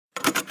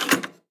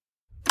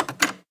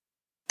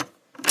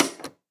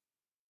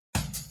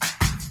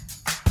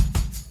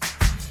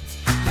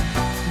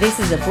This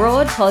is a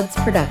Broad Pods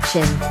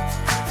production.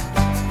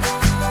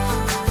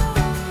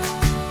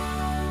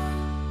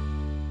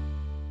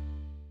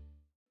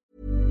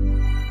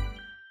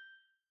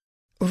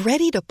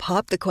 Ready to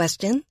pop the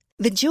question?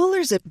 The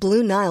jewelers at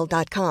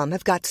BlueNile.com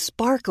have got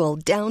sparkle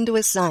down to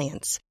a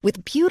science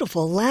with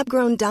beautiful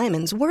lab-grown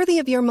diamonds worthy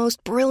of your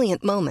most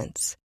brilliant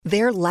moments.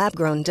 Their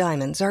lab-grown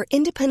diamonds are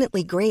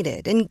independently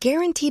graded and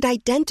guaranteed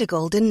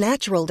identical to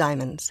natural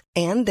diamonds,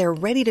 and they're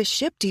ready to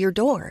ship to your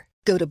door.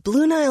 Go to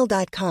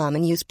BlueNile.com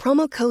and use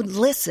promo code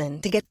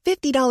LISTEN to get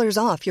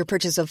 $50 off your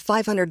purchase of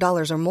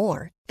 $500 or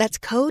more. That's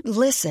code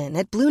LISTEN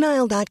at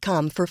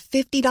BlueNile.com for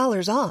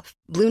 $50 off.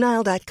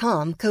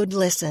 BlueNile.com, code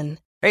LISTEN.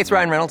 Hey, it's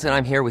Ryan Reynolds, and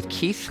I'm here with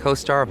Keith,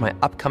 co-star of my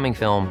upcoming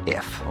film,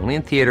 If, only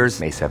in theaters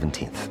May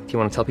 17th. Do you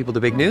want to tell people the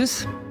big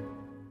news?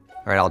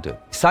 All right, I'll do it.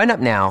 Sign up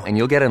now and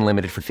you'll get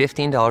unlimited for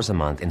 $15 a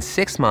month and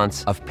 6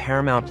 months of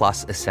Paramount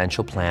Plus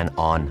Essential Plan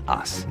on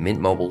us.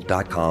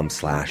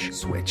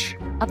 MintMobile.com/switch.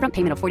 Upfront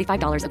payment of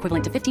 $45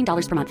 equivalent to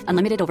 $15 per month.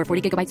 Unlimited over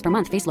 40 gigabytes per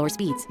month. Face lower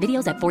speeds.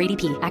 Videos at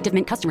 480p. Active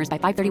Mint customers by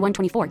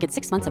 531.24 get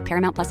 6 months of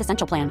Paramount Plus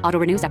Essential Plan. Auto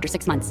renews after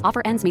 6 months.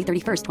 Offer ends May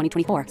 31st,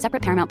 2024.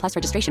 Separate Paramount Plus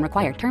registration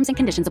required. Terms and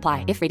conditions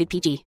apply if rated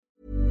PG.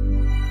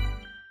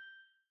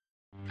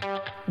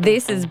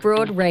 This is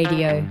Broad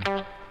Radio.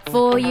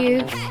 For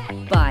you,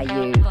 by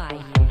you.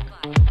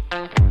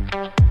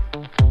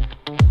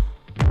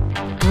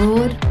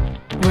 Broad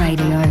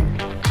Radio.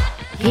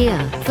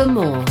 Here for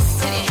more.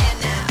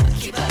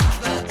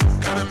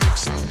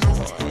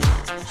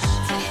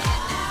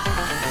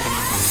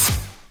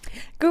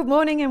 Good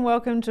morning and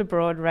welcome to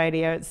Broad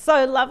Radio. It's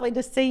so lovely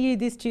to see you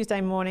this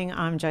Tuesday morning.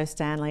 I'm Jo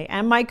Stanley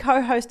and my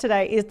co-host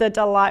today is the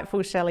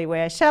delightful Shelley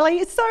Ware. Shelley,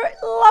 it's so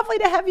lovely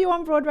to have you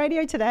on Broad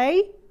Radio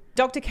today.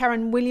 Dr.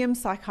 Karen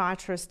Williams,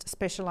 psychiatrist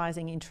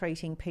specialising in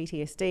treating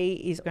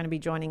PTSD, is going to be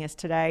joining us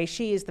today.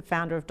 She is the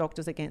founder of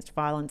Doctors Against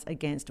Violence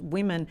Against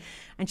Women,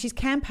 and she's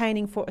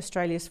campaigning for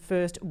Australia's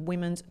first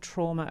Women's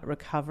Trauma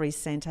Recovery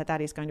Centre.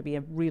 That is going to be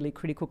a really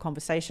critical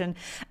conversation.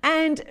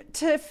 And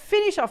to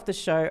finish off the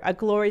show, a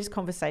glorious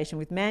conversation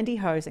with Mandy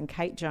Hose and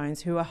Kate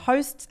Jones, who are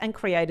hosts and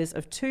creators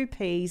of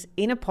 2Ps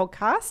in a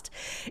podcast.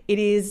 It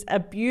is a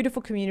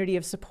beautiful community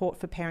of support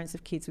for parents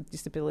of kids with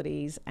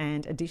disabilities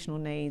and additional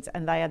needs,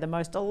 and they are the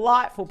most delightful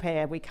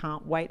pair. We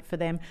can't wait for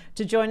them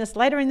to join us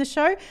later in the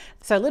show.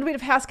 So a little bit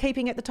of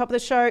housekeeping at the top of the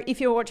show. If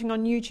you're watching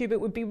on YouTube,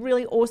 it would be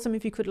really awesome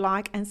if you could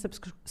like and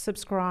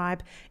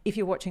subscribe. If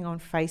you're watching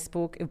on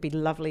Facebook, it would be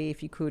lovely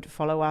if you could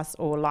follow us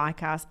or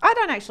like us. I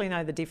don't actually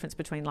know the difference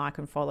between like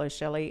and follow,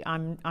 Shelley.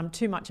 I'm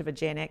too much of a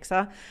Gen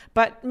Xer,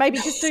 but maybe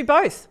just do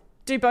both.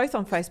 Do both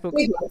on Facebook.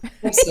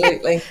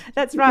 Absolutely.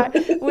 That's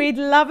right. We'd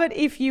love it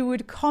if you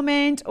would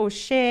comment or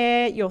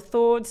share your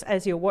thoughts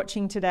as you're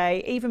watching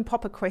today. Even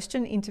pop a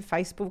question into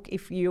Facebook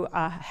if you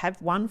have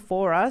one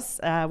for us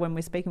when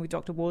we're speaking with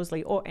Dr.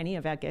 Worsley or any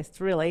of our guests,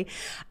 really.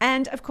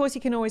 And of course,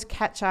 you can always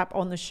catch up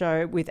on the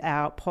show with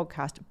our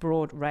podcast,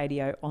 Broad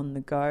Radio on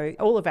the Go.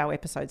 All of our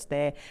episodes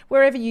there,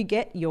 wherever you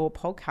get your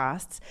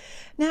podcasts.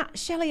 Now,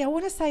 Shelley, I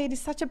want to say it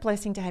is such a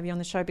blessing to have you on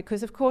the show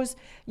because, of course,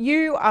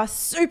 you are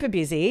super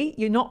busy.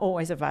 You're not always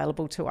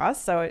available to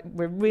us, so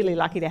we're really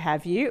lucky to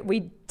have you.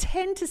 We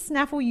tend to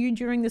snaffle you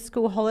during the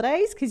school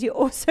holidays because you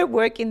also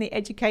work in the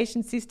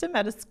education system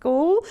at a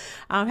school,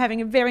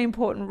 having a very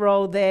important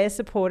role there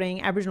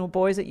supporting Aboriginal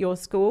boys at your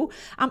school.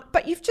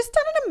 But you've just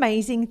done an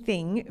amazing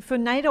thing for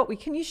NAIDOC Week.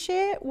 Can you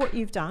share what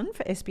you've done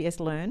for SBS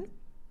Learn?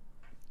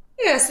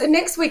 Yeah, so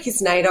next week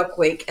is NAIDOC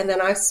Week, and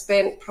then I've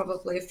spent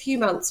probably a few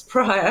months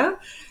prior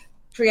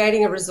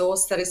creating a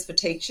resource that is for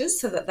teachers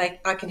so that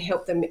I can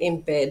help them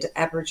embed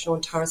Aboriginal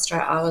and Torres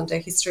Strait Islander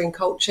history and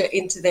culture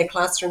into their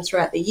classroom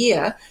throughout the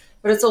year.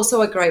 But it's also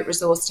a great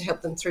resource to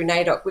help them through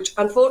NAIDOC, which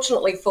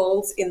unfortunately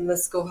falls in the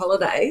school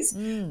holidays,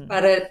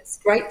 but it's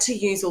great to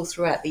use all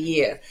throughout the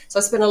year. So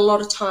I spent a lot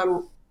of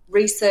time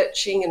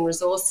researching and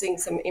resourcing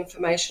some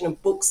information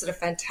and books that are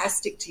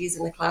fantastic to use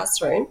in the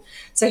classroom.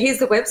 So here's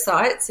the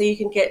website, so you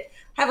can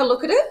have a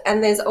look at it,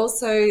 and there's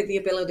also the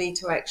ability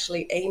to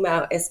actually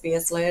email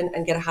SBS Learn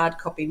and get a hard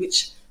copy,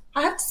 which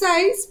I have to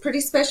say is pretty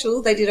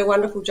special. They did a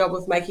wonderful job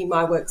of making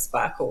my work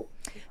sparkle.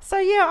 So,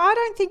 yeah, I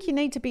don't think you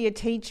need to be a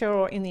teacher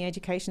or in the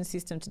education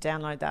system to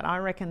download that. I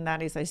reckon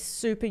that is a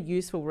super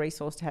useful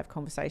resource to have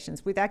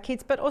conversations with our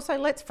kids, but also,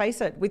 let's face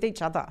it, with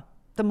each other.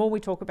 The more we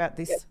talk about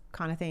this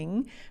kind of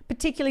thing,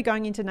 particularly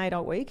going into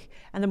NAIDOC Week,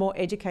 and the more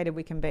educated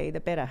we can be, the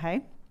better,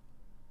 hey?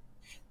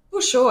 For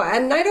sure.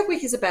 And NAIDOC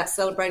Week is about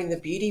celebrating the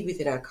beauty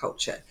within our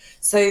culture.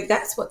 So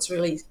that's what's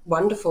really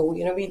wonderful.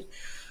 You know,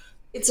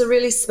 it's a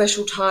really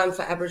special time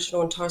for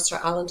Aboriginal and Torres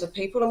Strait Islander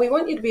people, and we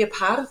want you to be a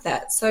part of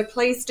that. So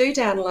please do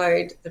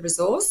download the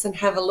resource and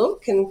have a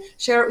look and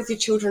share it with your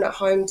children at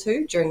home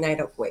too during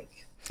NAIDOC Week.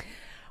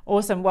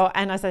 Awesome. Well,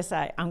 and as I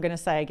say, I'm going to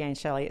say again,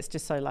 Shelley, it's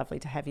just so lovely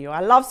to have you. I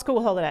love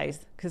school holidays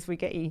because we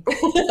get you.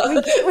 So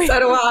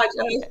do I,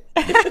 Jane.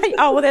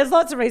 Oh, well, there's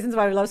lots of reasons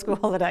why we love school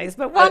holidays,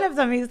 but one of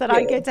them is that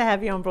I get to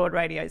have you on Broad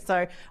Radio.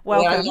 So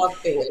welcome. Yeah, I love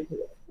being here.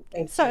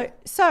 So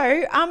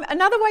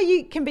another way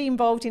you can be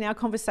involved in our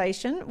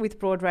conversation with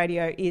Broad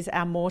Radio is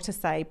our More to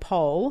Say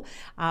poll.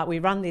 We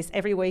run this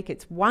every week.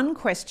 It's one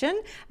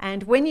question,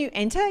 and when you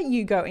enter,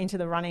 you go into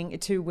the running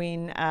to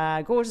win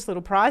a gorgeous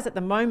little prize. At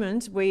the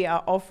moment, we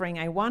are offering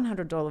a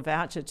 $100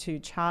 voucher to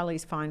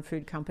Charlie's Fine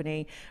Food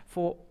Company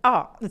for,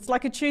 it's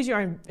like a choose your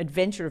own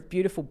adventure of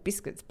beautiful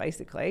biscuits,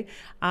 basically.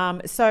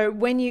 So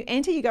when you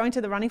enter, you go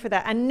into the running for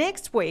that. And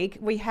next week,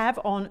 we have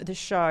on the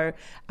show,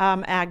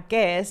 our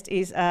guest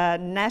is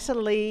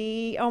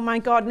Natalie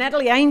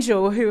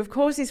Angel, who of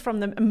course is from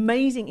the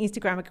amazing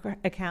Instagram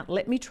account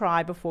Let Me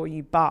Try Before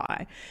You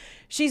Buy.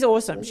 She's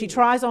awesome. She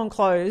tries on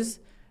clothes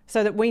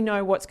so that we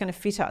know what's going to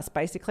fit us,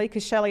 basically.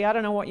 Because Shelley, I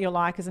don't know what you're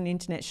like as an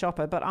internet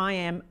shopper, but I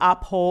am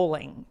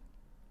appalling.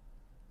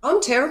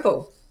 I'm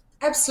terrible.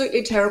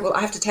 Absolutely terrible.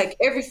 I have to take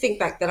everything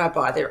back that I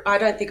buy there. I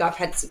don't think I've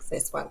had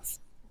success once.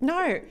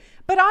 No,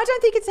 but I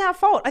don't think it's our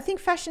fault. I think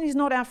fashion is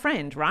not our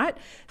friend, right?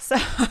 So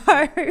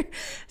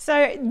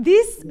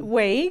this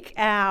week,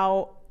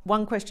 our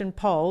one question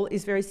poll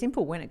is very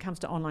simple when it comes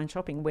to online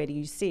shopping. Where do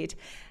you sit?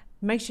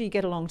 Make sure you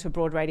get along to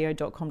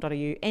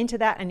broadradio.com.au, enter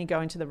that, and you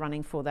go into the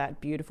running for that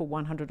beautiful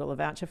 $100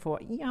 voucher for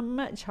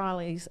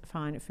Charlie's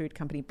Fine Food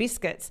Company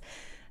biscuits.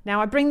 Now,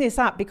 I bring this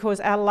up because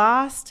our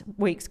last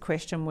week's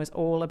question was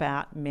all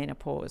about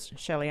menopause.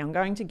 Shelley, I'm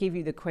going to give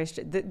you the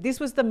question.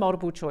 This was the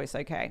multiple choice,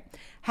 okay?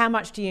 How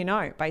much do you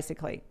know,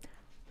 basically?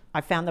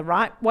 I found the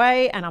right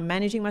way and I'm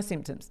managing my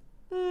symptoms.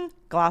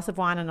 Glass of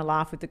wine and a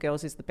laugh with the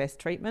girls is the best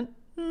treatment.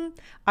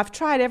 I've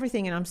tried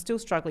everything and I'm still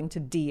struggling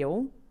to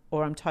deal,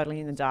 or I'm totally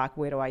in the dark.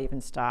 Where do I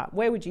even start?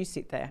 Where would you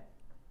sit there?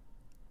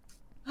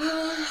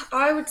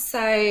 I would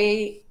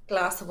say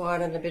glass of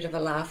wine and a bit of a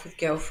laugh with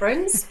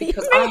girlfriends,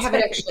 because I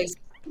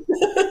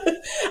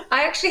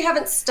actually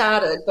haven't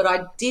started, but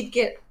I did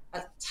get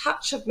a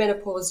touch of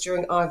menopause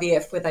during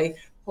IVF, where they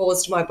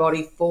paused my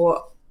body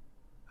for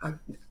the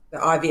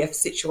IVF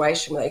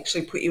situation, where they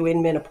actually put you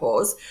in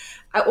menopause.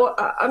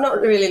 I'm not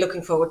really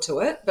looking forward to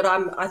it, but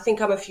I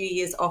think I'm a few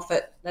years off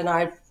it, and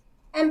I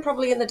am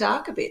probably in the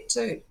dark a bit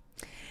too.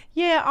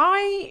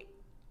 Yeah,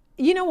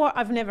 you know what?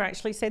 I've never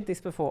actually said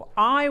this before.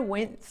 I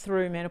went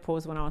through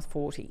menopause when I was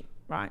 40,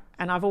 right?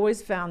 And I've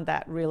always found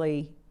that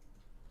really,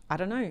 I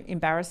don't know,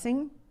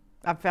 embarrassing.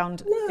 I've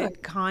found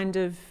it kind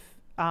of,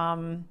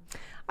 I'm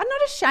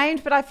not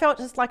ashamed, but I felt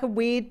just like a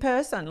weird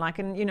person. Like,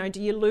 and you know,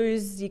 do you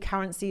lose your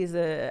currency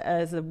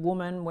as a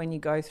woman when you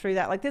go through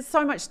that? Like, there's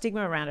so much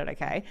stigma around it,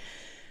 okay?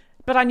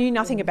 But I knew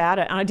nothing about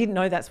it, and I didn't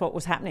know that's what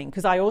was happening,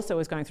 because I also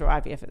was going through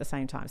IVF at the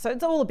same time. So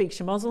it's all a big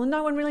schmozzle, and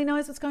no one really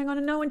knows what's going on,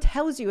 and no one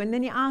tells you. And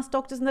then you ask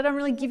doctors, and they don't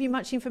really give you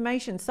much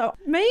information. So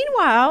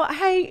meanwhile,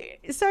 hey,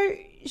 so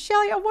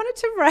Shelley, I wanted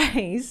to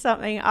raise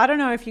something. I don't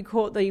know if you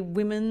caught the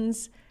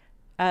women's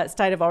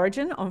State of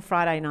Origin on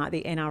Friday night,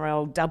 the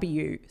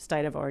NRLW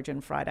State of Origin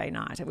Friday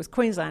night. It was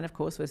Queensland, of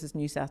course, versus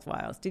New South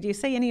Wales. Did you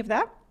see any of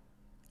that?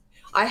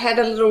 I had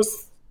a little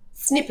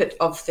snippet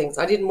of things.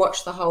 I didn't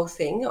watch the whole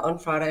thing on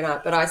Friday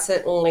night, but I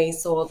certainly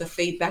saw the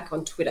feedback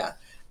on Twitter.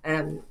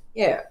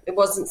 It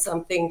wasn't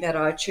something that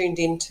I tuned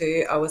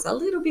into. I was a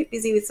little bit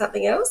busy with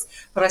something else,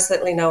 but I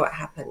certainly know what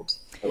happened.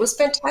 It was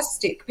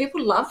fantastic.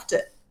 People loved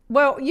it.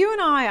 Well, you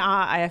and I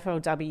are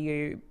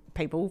AFLW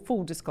people,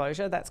 full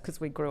disclosure. That's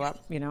because we grew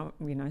up, you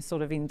know,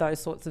 sort of in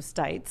those sorts of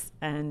states.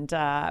 And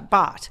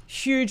but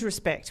huge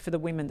respect for the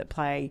women that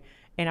play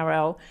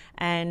NRL,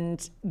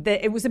 and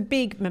it was a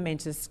big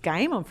momentous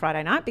game on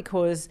Friday night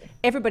because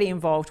everybody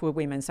involved were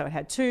women. So it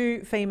had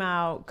 2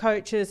 female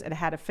coaches, it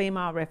had a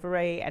female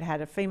referee, it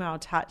had a female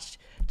touch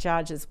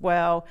judge as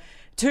well,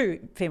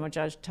 2 female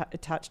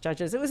touch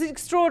judges. It was an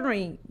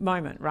extraordinary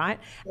moment, right?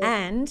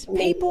 And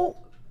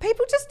people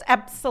just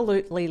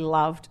absolutely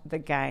loved the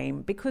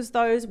game because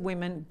those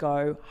women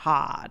go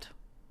hard.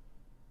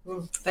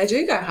 They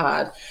do go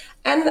hard.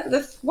 And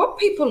what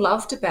people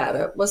loved about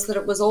it was that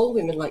it was all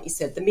women, like you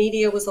said. The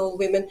media was all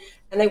women,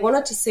 and they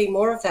wanted to see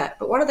more of that.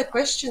 But one of the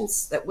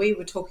questions that we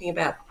were talking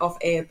about off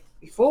air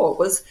before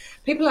was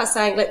people are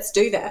saying, let's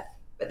do that,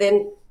 but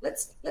then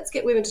let's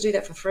get women to do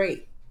that for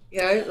free.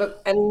 You know,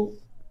 look, and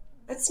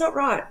that's not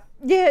right.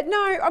 Yeah,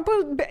 no,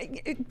 well,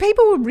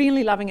 people were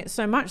really loving it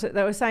so much that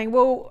they were saying,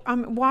 well,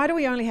 why do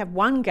we only have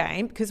one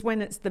game? Because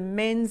when it's the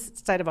men's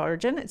State of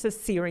Origin, it's a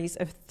series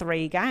of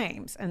 3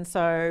 games. And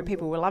so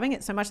people were loving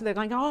it so much that they're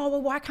going, oh,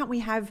 well, why can't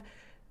we have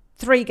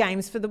 3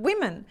 games for the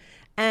women?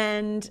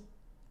 And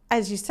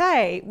as you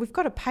say, we've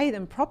got to pay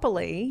them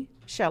properly,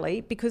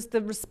 Shelley, because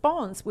the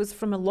response was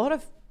from a lot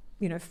of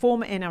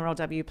former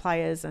NRLW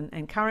players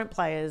and current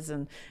players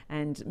and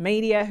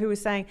media who were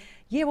saying,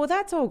 yeah, well,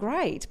 that's all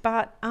great,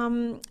 but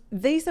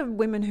these are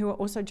women who are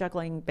also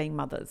juggling being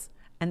mothers,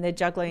 and they're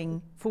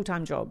juggling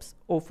full-time jobs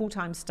or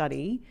full-time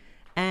study,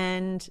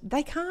 and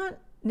they can't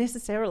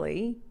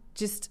necessarily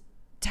just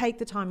take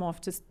the time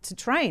off to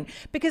train.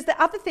 Because the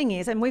other thing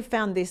is, and we've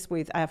found this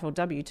with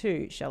AFLW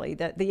too, Shelley,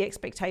 that the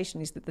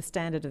expectation is that the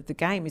standard of the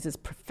game is as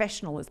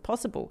professional as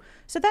possible.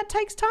 So that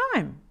takes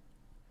time.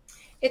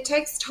 It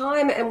takes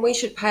time, and we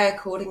should pay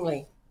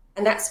accordingly.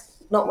 And that's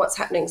not what's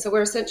happening. So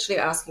we're essentially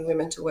asking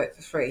women to work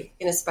for free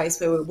in a space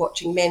where we're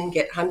watching men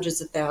get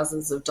hundreds of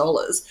thousands of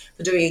dollars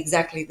for doing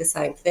exactly the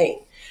same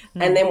thing.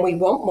 And then we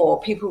want more.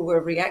 People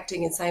were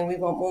reacting and saying, we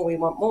want more, we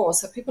want more.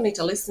 So people need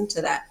to listen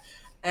to that.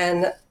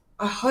 And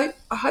I hope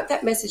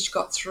that message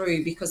got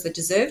through, because they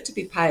deserve to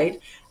be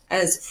paid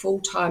as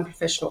full-time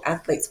professional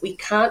athletes. We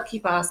can't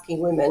keep asking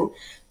women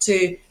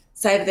to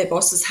say to their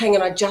bosses, hang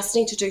on, I just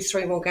need to do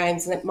 3 more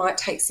games and it might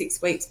take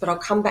 6 weeks, but I'll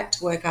come back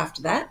to work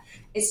after that.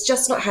 It's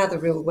just not how the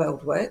real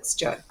world works,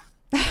 Jo.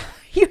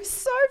 You're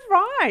so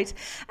right.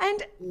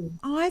 And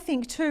I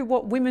think too,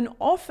 what women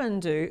often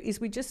do is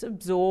we just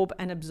absorb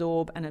and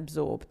absorb and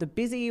absorb. The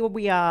busier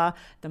we are,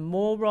 the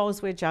more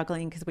roles we're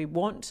juggling, because we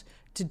want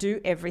to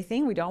do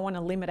everything. We don't want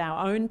to limit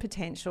our own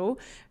potential.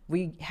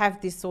 We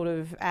have this sort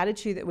of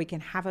attitude that we can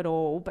have it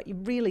all, but you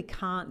really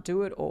can't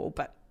do it all.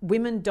 But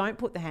women don't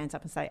put their hands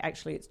up and say,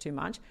 actually, it's too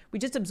much. We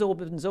just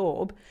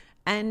absorb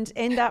and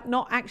end up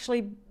not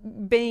actually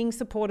being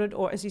supported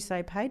or, as you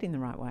say, paid in the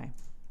right way.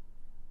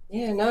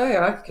 Yeah, no,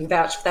 I can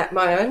vouch for that in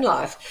my own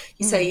life.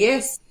 You say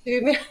yes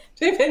too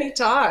many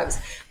times.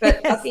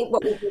 But yes. I think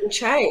what we can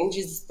change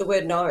is the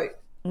word no.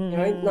 You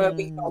know, no,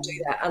 we can't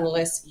do that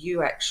unless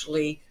you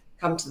actually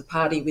come to the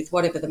party with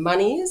whatever the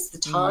money is, the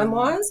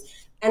time-wise,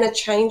 and a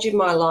change in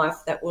my life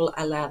that will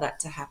allow that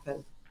to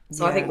happen.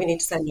 So I think we need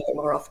to say no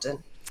more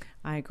often.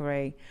 I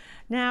agree.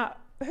 Now,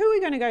 who are we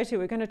going to go to?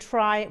 We're going to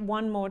try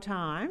one more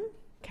time.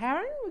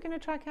 Karen, we're going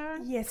to try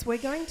Karen? Yes, we're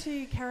going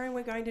to, Karen,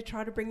 we're going to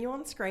try to bring you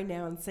on screen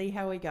now and see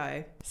how we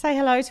go. Say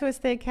hello to us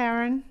there,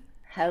 Karen.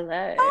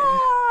 Hello.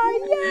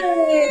 Oh,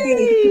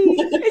 yay!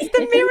 It's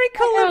the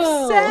miracle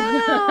of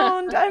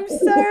sound. I'm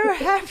so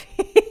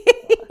happy.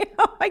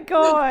 Oh, my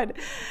God.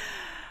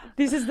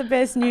 This is the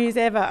best news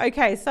ever.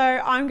 Okay, so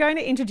I'm going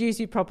to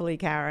introduce you properly,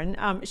 Karen.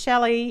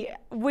 Shelley,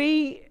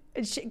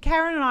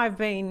 Karen and I have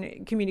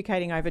been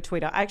communicating over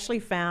Twitter. I actually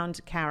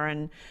found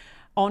Karen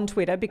on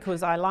Twitter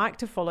because I like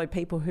to follow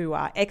people who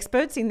are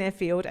experts in their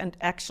field and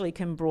actually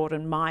can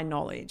broaden my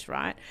knowledge,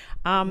 right?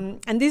 And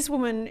this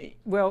woman,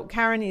 well,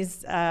 Karen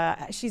is,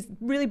 she's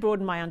really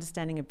broadened my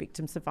understanding of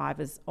victim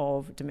survivors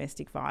of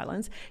domestic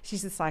violence.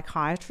 She's a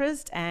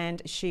psychiatrist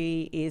and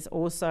she is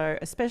also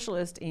a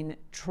specialist in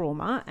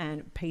trauma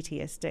and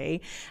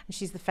PTSD. And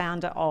she's the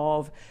founder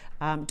of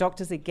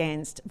Doctors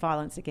Against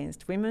Violence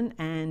Against Women.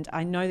 And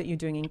I know that you're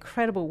doing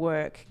incredible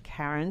work,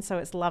 Karen, so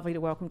it's lovely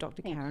to welcome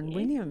Dr. Karen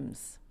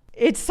Williams.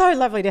 It's so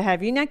lovely to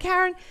have you. Now,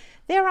 Karen,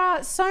 there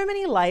are so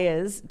many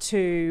layers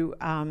to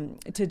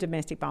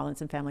domestic violence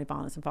and family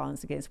violence and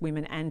violence against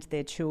women and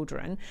their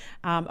children.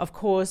 Of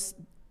course,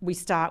 we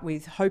start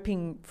with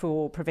hoping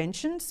for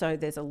prevention. So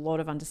there's a lot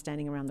of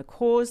understanding around the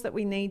cause that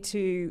we need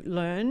to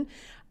learn.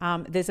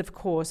 There's, of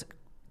course,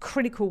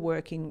 critical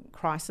work in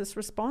crisis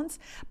response.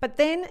 But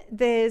then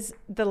there's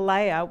the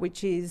layer,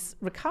 which is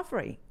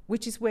recovery,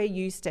 which is where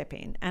you step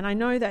in. And I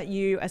know that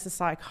you, as a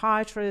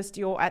psychiatrist,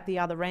 you're at the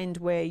other end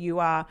where you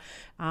are,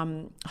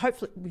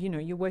 hopefully, you know,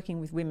 you're working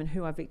with women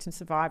who are victim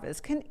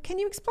survivors. Can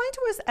you explain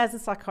to us, as a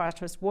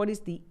psychiatrist, what is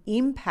the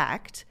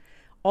impact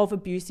of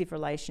abusive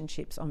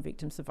relationships on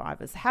victim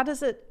survivors? How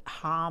does it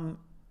harm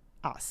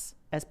us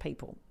as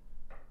people?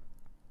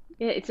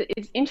 Yeah,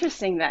 it's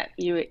interesting that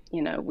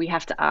we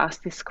have to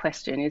ask this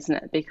question, isn't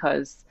it?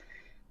 Because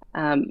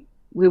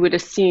we would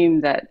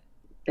assume that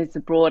there's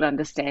a broad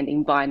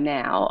understanding by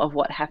now of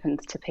what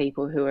happens to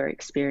people who are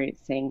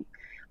experiencing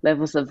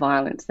levels of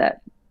violence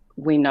that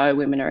we know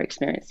women are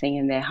experiencing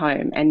in their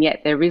home, and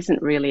yet there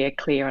isn't really a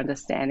clear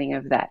understanding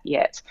of that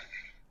yet,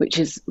 which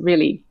is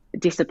really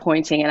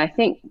disappointing. And I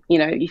think,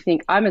 you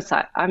think I'm a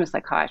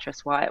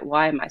psychiatrist.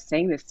 Why am I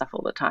seeing this stuff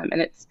all the time?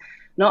 And it's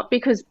not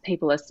because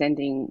people are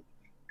sending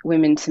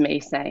women to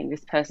me saying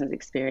this person's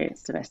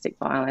experienced domestic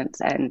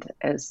violence and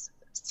as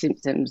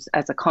symptoms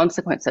as a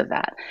consequence of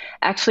that.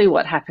 Actually,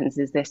 what happens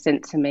is they're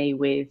sent to me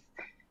with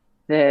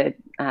the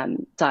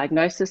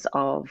diagnosis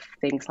of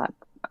things like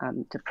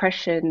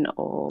depression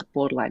or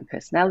borderline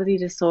personality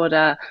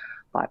disorder,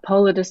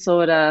 bipolar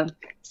disorder,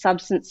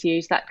 substance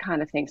use, that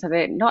kind of thing. So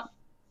they're not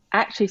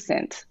actually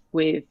sent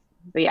with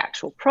the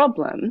actual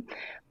problem,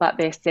 but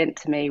they're sent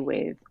to me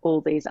with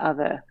all these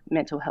other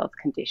mental health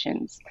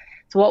conditions.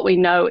 So what we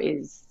know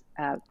is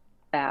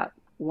about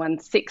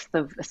 1/6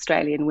 of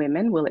Australian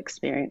women will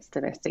experience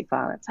domestic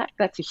violence.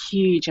 That's a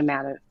huge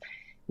amount of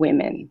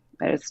women.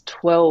 There's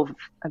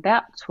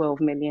about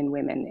 12 million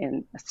women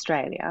in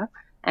Australia.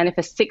 And if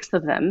 1/6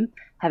 of them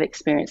have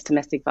experienced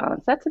domestic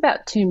violence, that's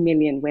about 2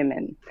 million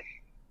women.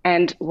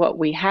 And what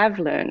we have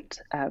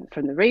learnt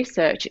from the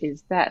research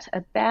is that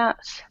about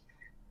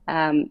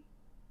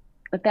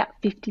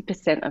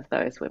 50% of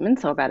those women,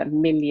 so about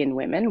 1 million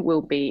women,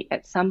 will be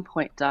at some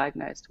point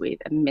diagnosed with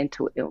a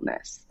mental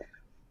illness.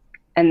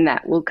 And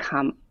that will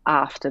come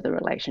after the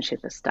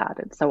relationship has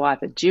started. So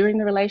either during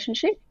the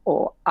relationship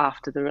or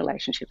after the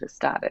relationship has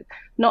started,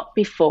 not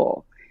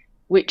before,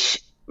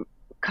 which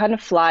kind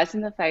of flies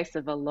in the face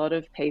of a lot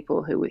of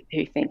people who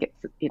think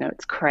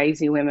it's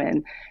crazy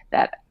women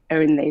that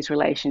are in these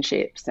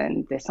relationships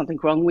and there's something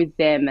wrong with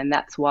them, and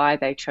that's why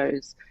they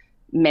chose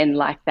men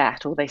like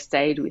that, or they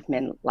stayed with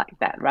men like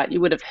that, right?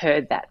 You would have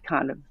heard that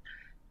kind of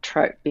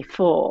trope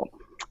before.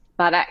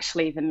 But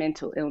actually, the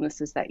mental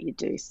illnesses that you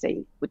do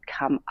see would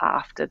come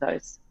after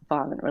those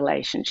violent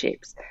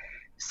relationships.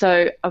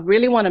 So I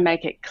really want to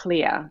make it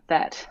clear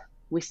that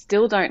we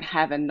still don't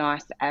have a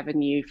nice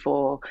avenue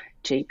for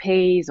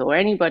GPs or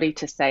anybody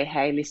to say,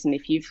 hey, listen,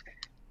 if you've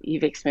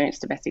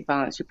experienced domestic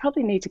violence, you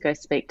probably need to go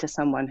speak to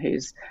someone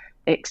who's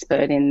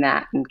expert in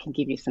that and can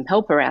give you some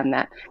help around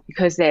that,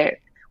 because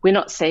we're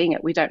not seeing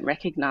it. We don't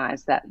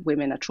recognise that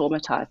women are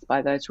traumatised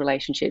by those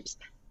relationships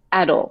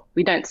at all.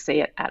 We don't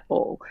see it at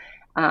all.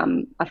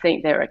 I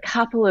think there are a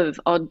couple of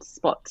odd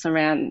spots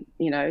around,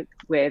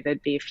 where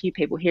there'd be a few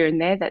people here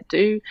and there that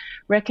do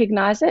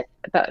recognise it.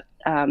 But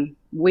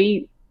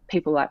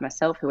people like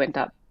myself who end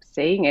up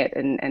seeing it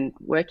and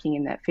working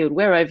in that field,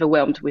 we're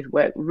overwhelmed with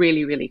work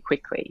really, really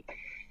quickly.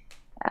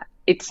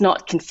 It's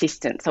not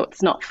consistent, so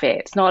it's not fair.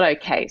 It's not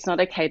okay. It's not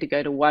okay to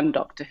go to one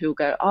doctor who'll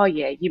go, oh,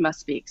 yeah, you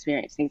must be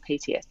experiencing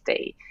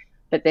PTSD,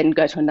 but then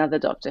go to another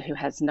doctor who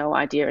has no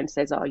idea and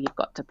says, oh, you've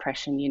got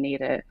depression, you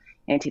need an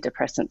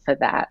antidepressant for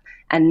that,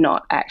 and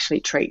not actually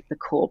treat the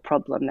core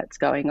problem that's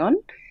going on.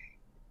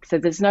 So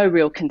there's no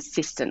real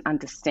consistent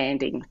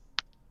understanding.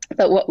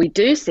 But what we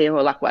do see,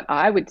 or like what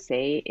I would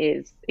see,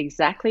 is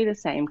exactly the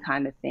same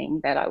kind of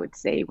thing that I would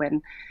see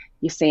when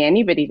you see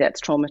anybody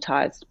that's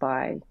traumatized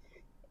by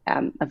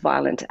a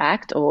violent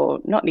act, or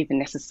not even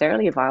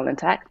necessarily a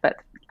violent act, but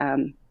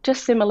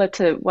just similar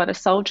to what a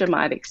soldier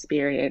might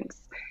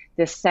experience.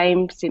 The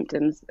same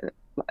symptoms,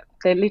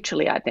 they're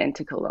literally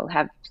identical. They'll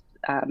have,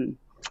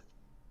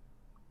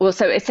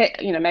 so it's,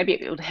 maybe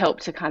it would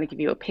help to kind of give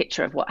you a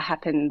picture of what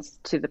happens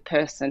to the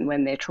person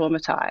when they're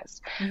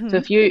traumatized. Mm-hmm. So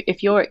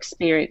if you're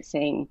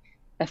experiencing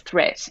a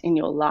threat in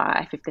your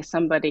life, if there's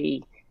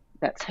somebody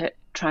that's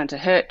trying to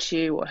hurt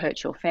you or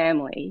hurt your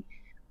family,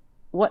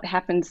 what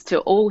happens to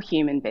all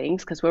human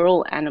beings, because we're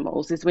all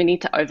animals, is we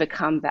need to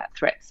overcome that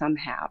threat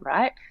somehow,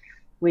 right?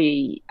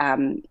 We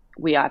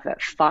either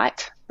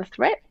fight the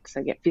threat,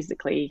 so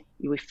physically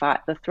we fight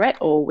the threat,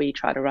 or we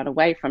try to run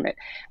away from it.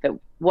 But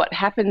what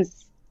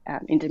happens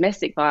in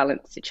domestic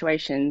violence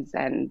situations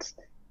and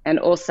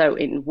also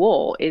in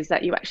war is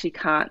that you actually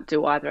can't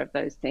do either of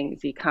those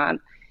things. You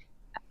can't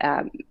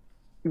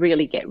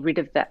really get rid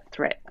of that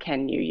threat,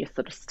 can you? You're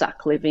sort of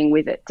stuck living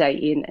with it day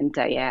in and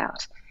day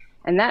out.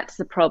 And that's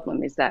the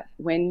problem, is that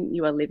when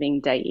you are living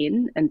day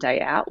in and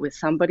day out with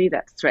somebody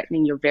that's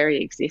threatening your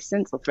very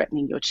existence or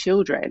threatening your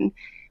children,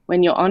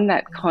 when you're on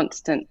that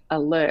constant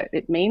alert,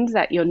 it means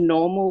that your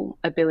normal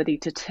ability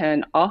to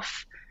turn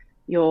off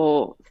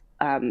your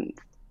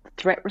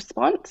threat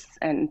response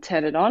and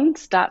turn it on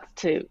starts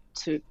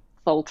to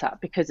falter,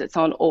 because it's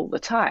on all the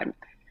time.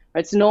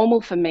 It's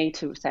normal for me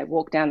to, say,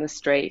 walk down the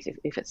street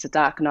if it's a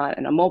dark night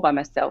and I'm all by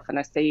myself and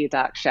I see a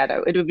dark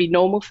shadow. It would be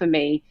normal for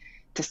me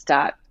to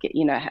start,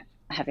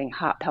 having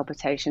heart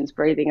palpitations,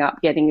 breathing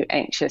up, getting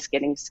anxious,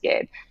 getting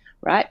scared,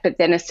 right? But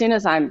then as soon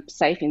as I'm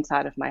safe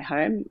inside of my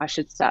home, I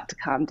should start to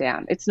calm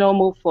down. It's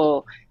normal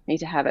for me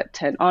to have it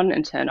turn on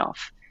and turn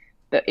off.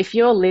 But if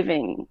you're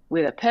living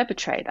with a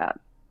perpetrator,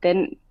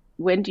 then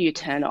when do you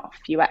turn off?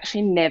 You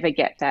actually never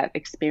get that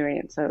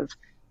experience of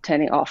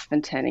turning off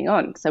and turning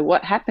on. So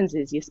what happens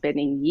is you're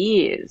spending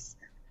years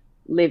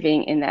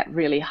living in that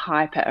really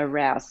hyper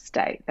aroused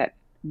state, that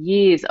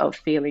years of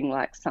feeling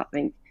like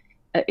something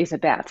is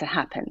about to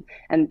happen.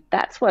 And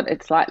that's what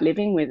it's like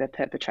living with a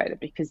perpetrator,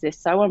 because they're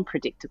so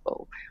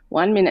unpredictable.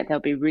 1 minute they'll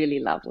be really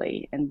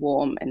lovely and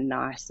warm and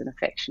nice and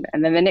affectionate,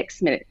 and then the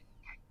next minute,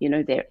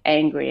 they're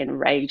angry and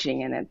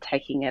raging and then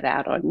taking it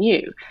out on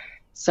you.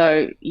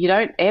 So you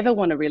don't ever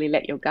want to really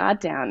let your guard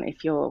down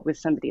if you're with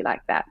somebody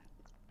like that.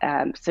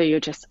 So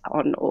you're just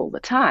on all the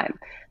time.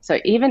 So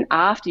even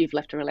after you've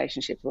left a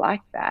relationship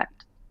like that,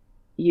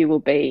 you will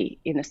be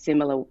in a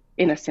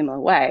similar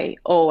way,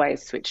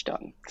 always switched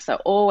on. So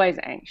always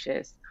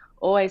anxious,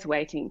 always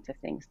waiting for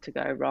things to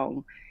go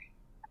wrong.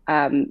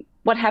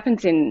 What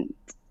happens in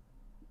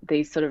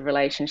these sort of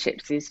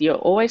relationships is you're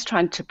always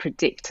trying to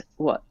predict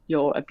what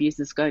your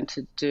abuser is going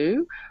to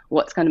do,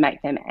 what's going to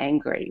make them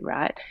angry,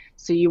 right?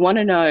 So you want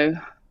to know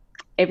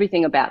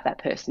everything about that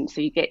person.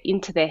 So you get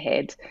into their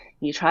head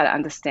and you try to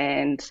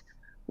understand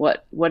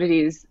what it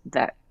is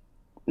that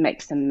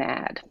makes them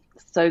mad.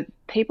 So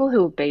people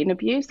who have been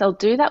abused, they'll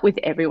do that with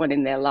everyone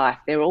in their life.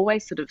 They're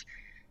always sort of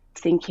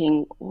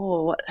thinking,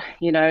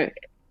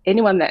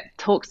 anyone that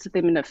talks to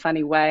them in a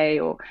funny way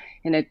or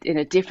in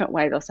a different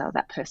way, they'll say, oh,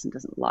 that person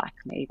doesn't like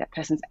me, that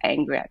person's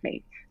angry at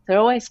me. They're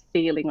always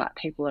feeling like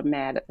people are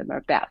mad at them or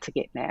about to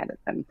get mad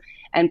at them,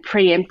 and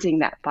preempting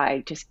that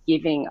by just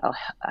giving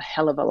a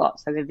hell of a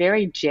lot. So they're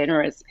very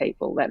generous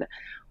people that are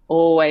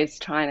always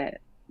trying to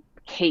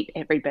keep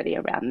everybody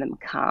around them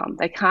calm.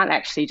 They can't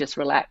actually just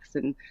relax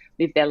and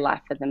live their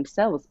life for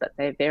themselves, but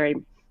they're very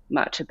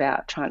much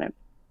about trying to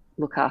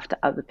look after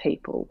other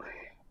people.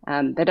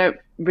 They don't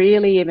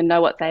really even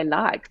know what they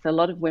like. So a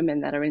lot of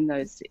women that are in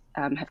those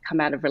have come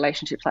out of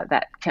relationships like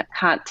that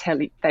can't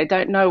tell you. They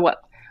don't know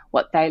what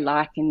what they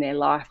like in their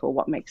life or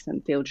what makes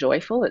them feel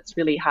joyful. It's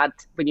really hard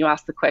when you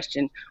ask the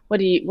question, what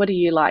do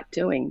you like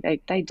doing?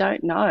 They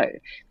don't know,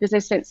 because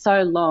they've spent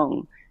so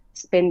long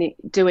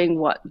doing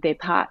what their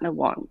partner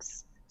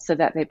wants so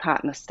that their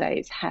partner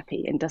stays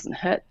happy and doesn't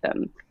hurt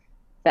them,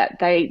 that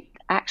they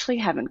actually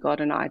haven't got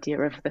an idea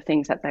of the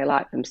things that they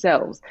like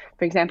themselves.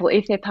 For example,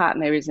 if their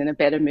partner is in a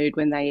better mood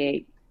when they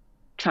eat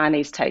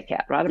Chinese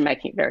takeout, right? I'm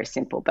making it very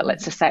simple, but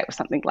let's just say it was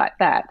something like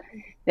that.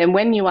 Then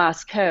when you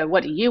ask her,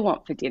 what do you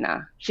want for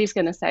dinner? She's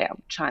going to say, oh,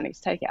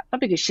 Chinese takeout.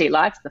 Not because she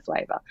likes the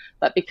flavour,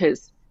 but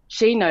because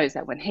she knows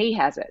that when he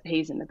has it,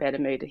 he's in a better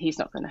mood and he's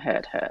not going to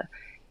hurt her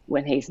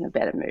when he's in a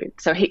better mood.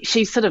 So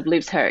she sort of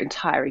lives her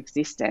entire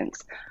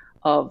existence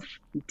of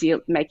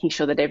making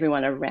sure that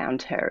everyone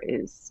around her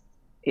is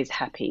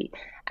happy.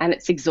 And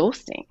it's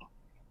exhausting.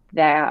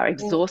 They are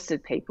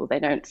exhausted people. They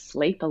don't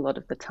sleep a lot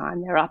of the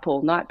time. They're up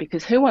all night,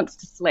 because who wants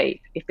to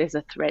sleep if there's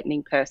a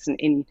threatening person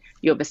in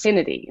your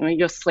vicinity? I mean,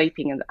 you're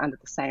sleeping under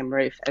the same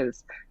roof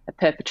as a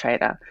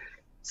perpetrator.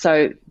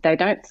 So they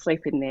don't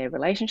sleep in their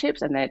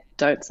relationships, and they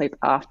don't sleep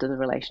after the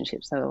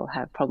relationship. So they'll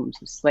have problems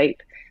with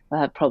sleep. They'll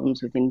have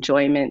problems with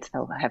enjoyment.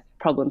 They'll have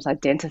problems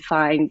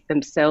identifying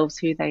themselves,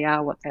 who they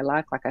are, what they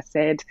like. Like I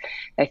said,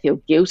 they feel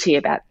guilty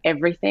about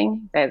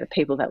everything. They're the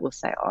people that will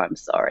say, oh, I'm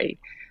sorry.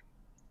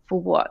 For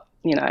what?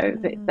 You know,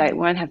 they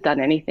won't have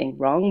done anything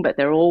wrong, but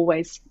they're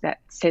always that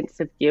sense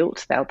of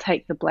guilt. They'll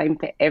take the blame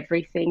for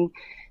everything.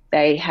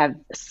 They have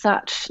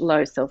such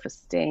low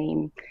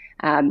self-esteem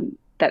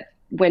that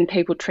when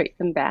people treat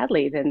them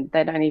badly, then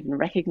they don't even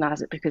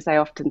recognise it, because they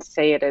often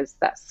see it as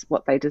that's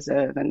what they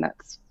deserve and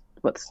that's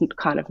what's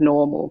kind of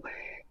normal.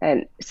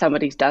 And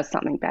somebody does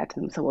something bad to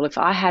them. So, well, if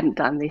I hadn't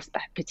done this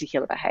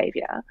particular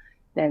behaviour,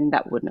 then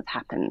that wouldn't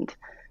have happened.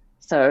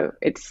 So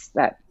it's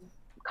that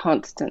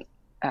constant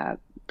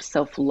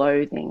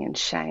self-loathing and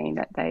shame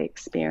that they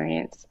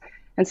experience.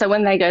 And so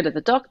when they go to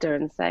the doctor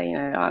and say, you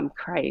know, I'm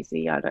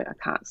crazy, I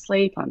can't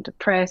sleep, I'm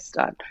depressed,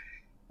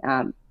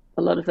 a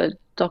lot of the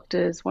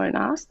doctors won't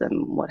ask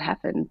them what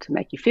happened to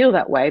make you feel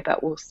that way,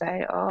 but will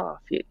say, oh,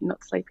 if you're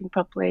not sleeping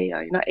properly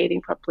or you're not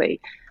eating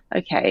properly,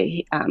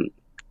 okay,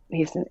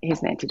 here's an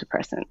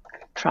antidepressant,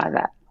 try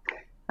that.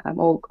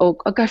 Or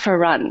go for a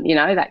run, you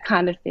know, that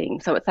kind of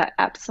thing. So it's that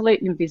absolute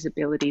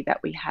invisibility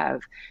that we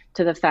have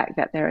to the fact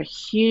that there are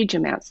huge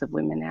amounts of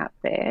women out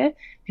there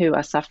who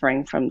are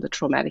suffering from the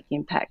traumatic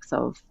impacts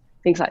of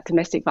things like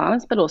domestic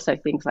violence, but also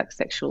things like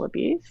sexual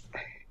abuse.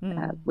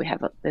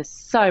 There's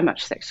so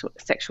much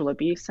sexual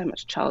abuse, so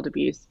much child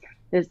abuse.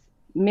 There's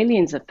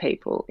millions of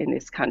people in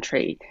this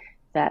country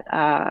that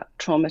are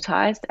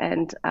traumatised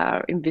and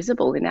are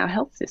invisible in our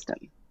health system.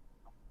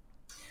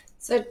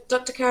 So,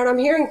 Dr. Karen, I'm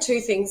hearing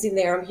two things in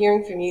there. I'm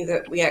hearing from you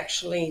that we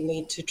actually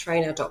need to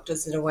train our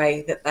doctors in a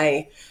way that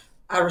they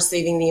are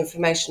receiving the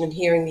information and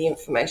hearing the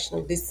information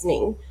and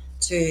listening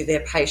to their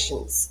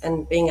patients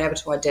and being able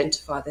to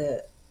identify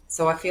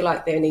so I feel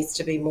like there needs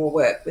to be more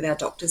work with our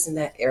doctors in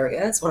that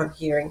area, is what I'm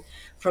hearing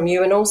from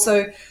you. And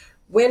also,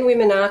 when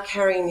women are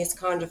carrying this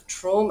kind of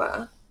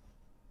trauma,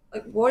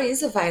 like, what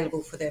is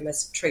available for them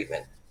as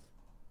treatment?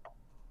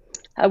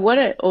 I want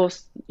to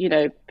also,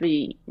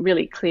 be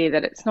really clear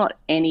that it's not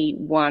any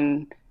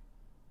one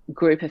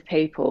group of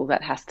people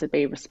that has to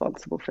be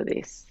responsible for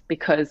this,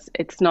 because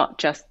it's not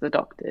just the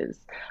doctors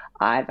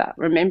either.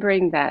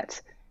 Remembering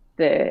that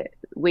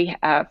we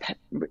are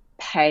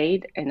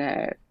paid in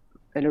a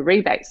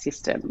rebate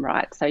system,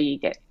 right? So you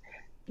get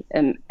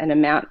an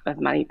amount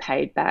of money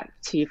paid back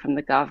to you from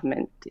the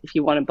government if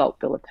you want to bulk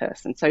bill a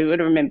person. So you would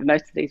remember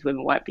most of these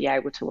women won't be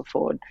able to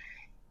afford,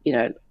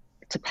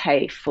 to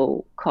pay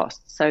full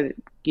costs. So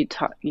you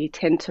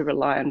tend to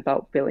rely on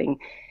bulk billing.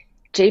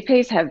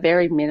 GPs have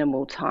very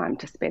minimal time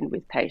to spend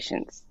with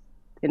patients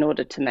in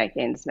order to make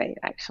ends meet,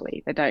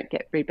 actually. They don't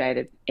get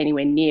rebated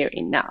anywhere near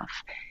enough.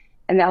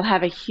 And they'll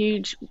have a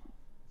huge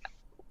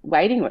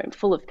waiting room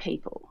full of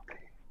people.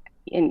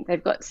 And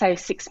they've got, say,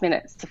 6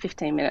 minutes to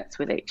 15 minutes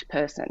with each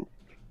person.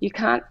 You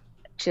can't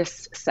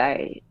just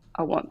say,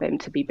 I want them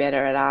to be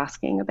better at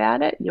asking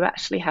about it. You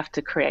actually have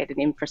to create an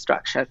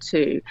infrastructure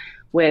too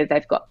where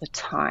they've got the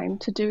time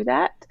to do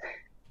that,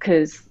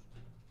 because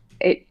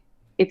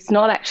it's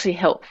not actually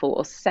helpful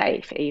or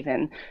safe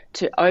even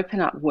to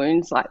open up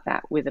wounds like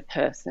that with a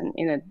person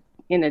in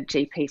a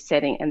GP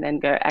setting and then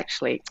go,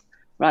 actually,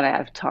 run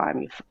out of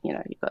time.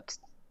 You've got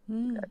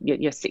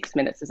your 6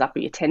 minutes is up or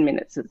your 10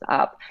 minutes is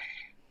up.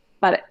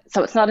 But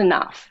so it's not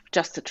enough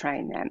just to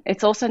train them.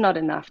 It's also not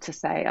enough to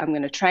say, I'm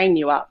going to train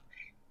you up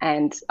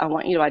and I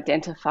want you to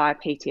identify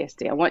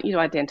PTSD. I want you to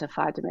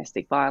identify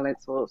domestic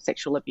violence or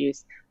sexual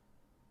abuse,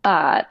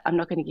 but I'm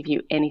not going to give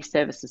you any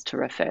services to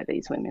refer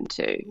these women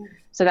to.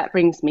 So that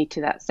brings me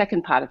to that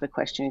second part of the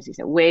question is,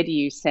 where do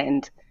you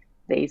send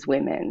these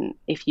women?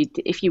 If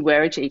you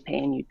were a GP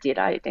and you did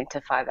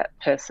identify that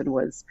person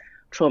was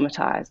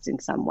traumatized in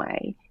some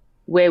way,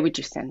 where would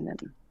you send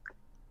them?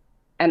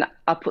 And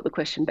I'll put the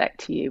question back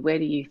to you. Where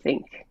do you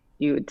think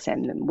you would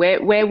send them? Where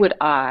would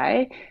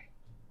where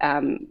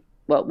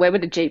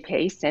would a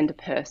GP send a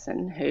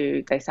person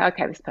who they say,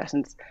 okay, this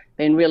person's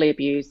been really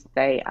abused,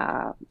 they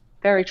are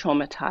very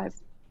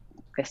traumatized,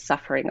 they're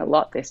suffering a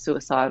lot, they're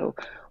suicidal.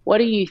 What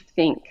do you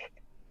think?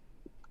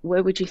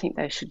 Where would you think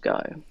they should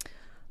go?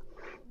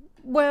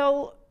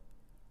 Well,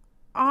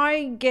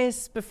 I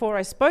guess before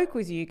I spoke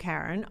with you,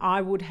 Karen,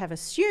 I would have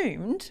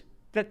assumed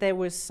that there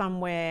was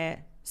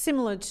somewhere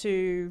similar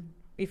to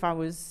if I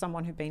was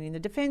someone who'd been in the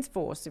Defence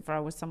Force, if I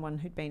was someone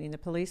who'd been in the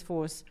police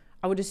force,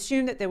 I would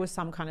assume that there was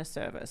some kind of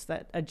service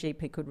that a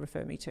GP could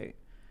refer me to.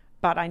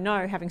 But I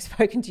know, having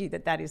spoken to you,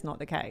 that that is not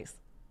the case.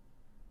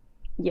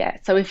 Yeah,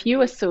 so if you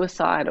were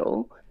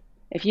suicidal,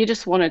 if you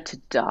just wanted to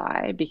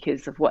die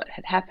because of what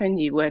had happened,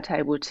 you weren't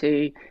able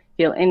to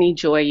feel any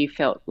joy, you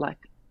felt like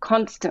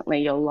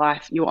constantly your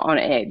life, you were on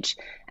edge,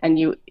 and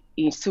your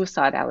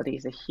suicidality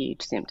is a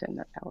huge symptom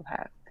that they'll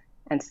have,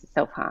 and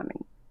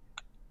self-harming.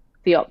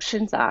 The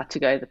options are to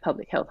go to the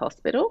public health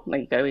hospital,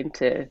 like you go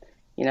into,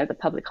 the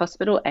public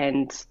hospital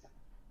and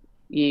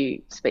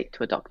you speak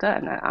to a doctor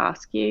and they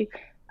ask you,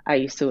 are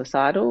you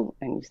suicidal?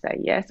 And you say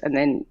yes, and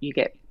then you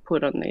get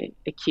put on the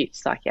acute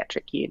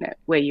psychiatric unit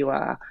where you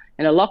are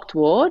in a locked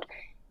ward.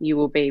 You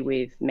will be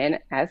with men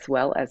as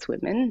well as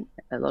women.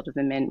 A lot of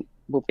the men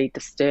will be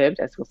disturbed,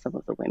 as will some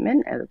of the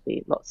women. There'll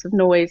be lots of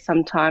noise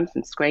sometimes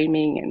and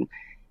screaming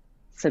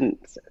and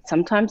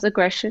sometimes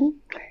aggression.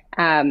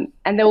 And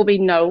there will be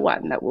no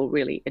one that will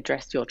really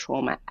address your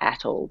trauma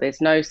at all.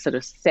 There's no sort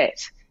of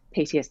set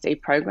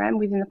PTSD program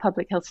within the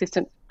public health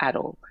system at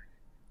all.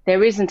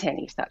 There isn't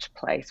any such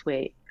place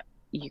where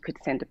you could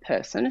send a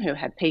person who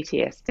had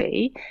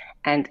PTSD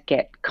and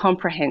get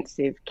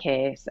comprehensive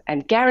care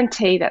and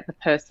guarantee that the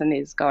person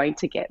is going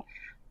to get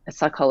a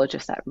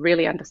psychologist that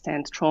really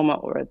understands trauma,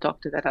 or a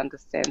doctor that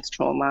understands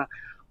trauma,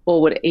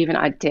 or would even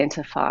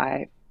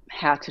identify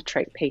how to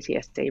treat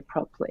PTSD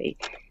properly.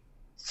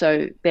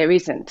 So there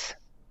isn't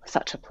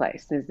such a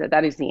place.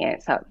 That is the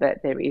answer,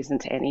 that there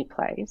isn't any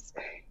place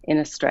in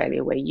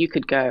Australia where you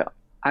could go,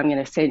 I'm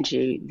going to send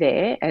you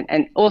there.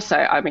 And also,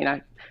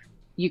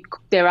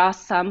 there are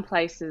some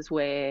places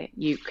where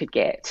you could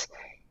get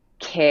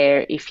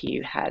care if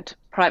you had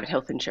private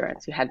health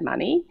insurance, you had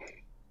money,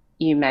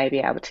 you may be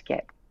able to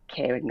get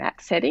care in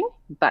that setting,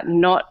 but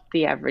not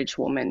the average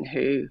woman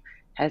who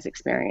has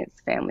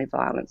experienced family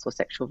violence or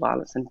sexual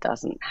violence and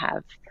doesn't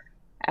have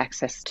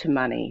access to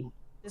money.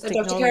 So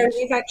Dr. Karen,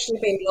 you've actually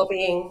been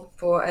lobbying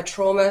for a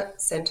trauma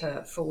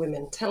centre for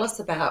women. Tell us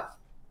about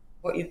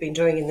what you've been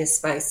doing in this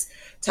space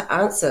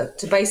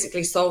to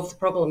basically solve the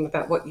problem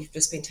about what you've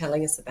just been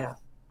telling us about.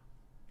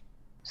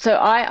 So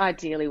I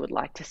ideally would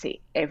like to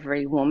see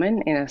every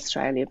woman in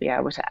Australia be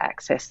able to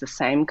access the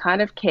same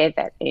kind of care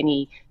that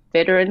any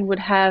veteran would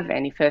have,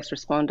 any first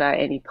responder,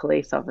 any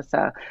police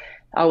officer.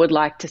 I would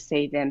like to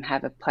see them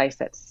have a place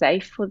that's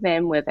safe for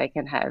them where they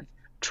can have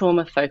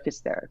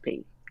trauma-focused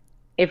therapy,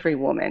 every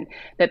woman.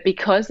 But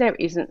because there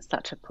isn't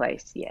such a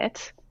place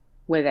yet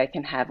where they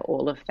can have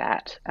all of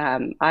that,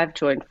 I've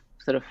joined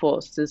sort of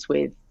forces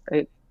with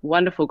a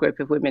wonderful group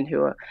of women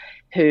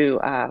who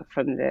are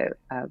from the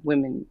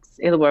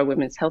Illawarra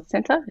Women's Health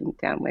Centre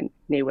down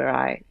near where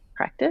I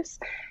practice,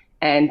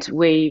 and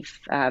we've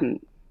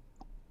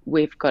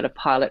got a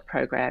pilot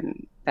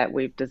program that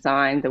we've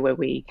designed where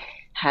we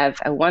have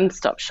a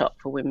one-stop shop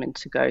for women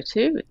to go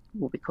to. It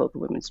will be called the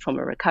Women's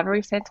Trauma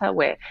Recovery Centre,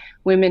 where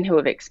women who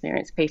have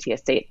experienced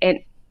PTSD and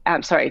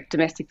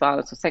domestic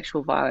violence or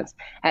sexual violence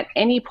at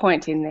any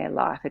point in their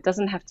life, it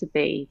doesn't have to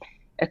be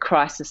a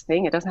crisis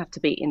thing. It doesn't have to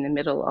be in the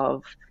middle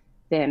of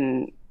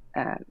them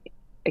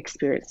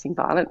experiencing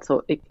violence,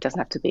 or it doesn't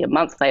have to be a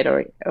month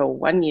later or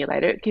 1 year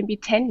later. It can be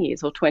 10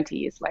 years or 20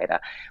 years later,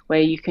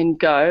 where you can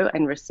go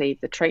and receive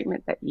the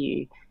treatment that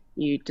you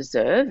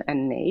deserve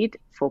and need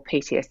for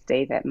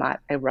PTSD that might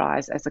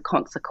arise as a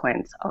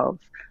consequence of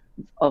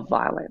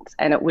violence.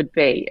 And it would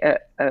be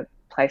a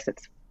place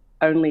that's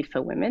only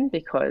for women,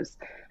 because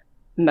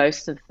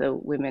most of the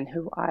women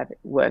who I've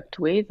worked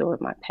with or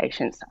my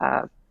patients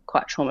are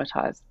quite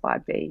traumatized by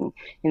being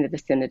in the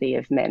vicinity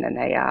of men, and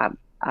they are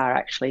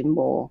actually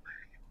more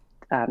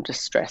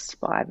distressed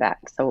by that.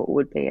 So it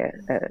would be a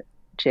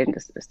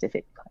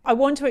gender-specific place. I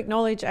want to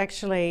acknowledge,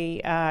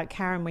 actually,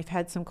 Karen, we've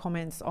had some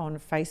comments on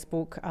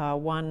Facebook.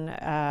 One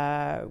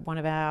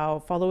of our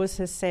followers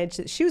has said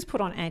that she was put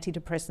on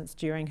antidepressants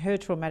during her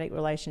traumatic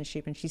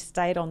relationship, and she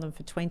stayed on them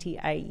for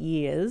 28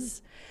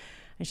 years,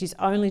 and she's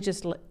only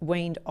just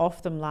weaned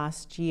off them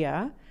last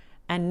year,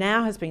 and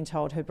now has been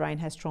told her brain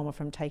has trauma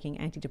from taking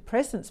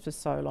antidepressants for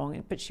so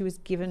long, but she was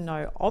given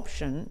no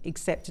option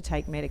except to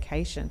take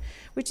medication,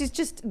 which is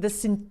just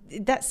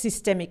that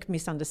systemic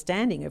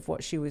misunderstanding of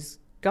what she was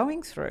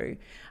going through.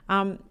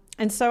 And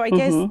so I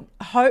guess,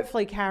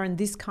 hopefully, Karen,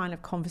 this kind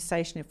of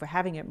conversation, if we're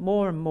having it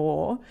more and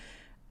more,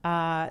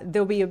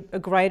 there'll be a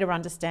greater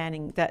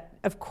understanding that,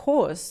 of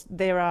course,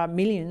 there are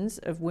millions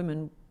of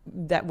women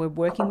that we're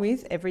working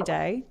with every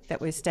day, that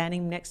we're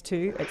standing next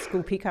to at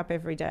school pickup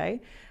every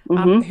day,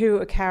 who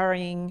are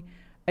carrying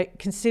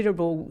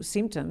considerable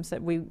symptoms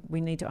that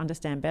we need to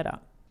understand better.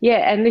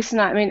 Yeah, and listen,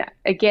 I mean,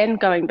 again,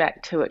 going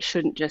back to it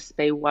shouldn't just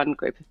be one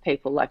group of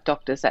people like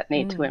doctors that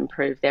need to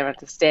improve their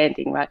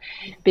understanding, right?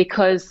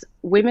 Because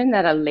women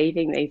that are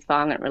leaving these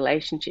violent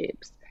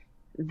relationships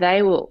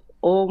they will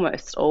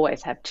almost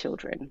always have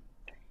children.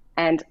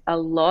 And a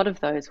lot of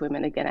those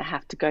women are going to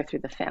have to go through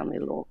the family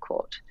law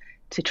court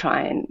to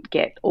try and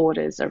get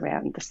orders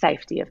around the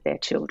safety of their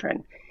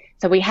children.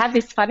 So we have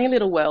this funny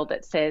little world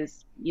that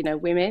says, you know,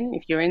 women,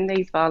 if you're in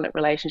these violent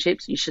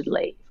relationships, you should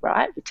leave,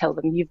 right? We tell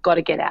them you've got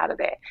to get out of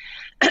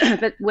there.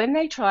 But when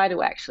they try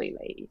to actually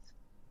leave,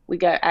 we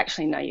go,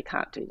 actually, no, you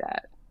can't do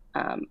that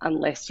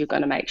unless you're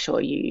going to make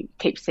sure you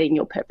keep seeing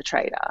your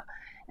perpetrator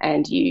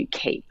and you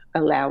keep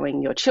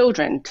allowing your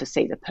children to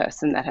see the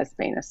person that has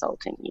been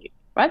assaulting you,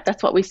 right?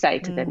 That's what we say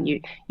to them.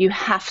 You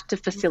have to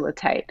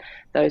facilitate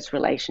those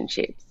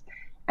relationships.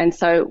 And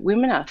so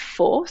women are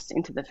forced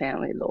into the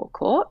family law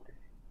court.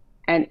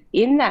 And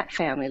in that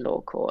family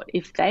law court,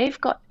 if they've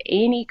got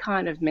any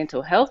kind of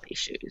mental health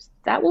issues,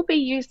 that will be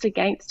used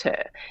against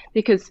her,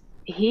 because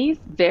he's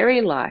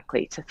very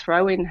likely to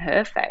throw in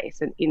her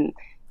face and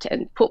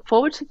put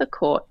forward to the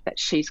court that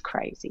she's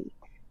crazy.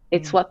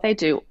 It's what they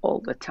do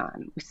all the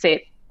time. We see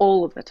it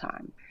all of the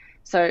time.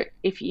 So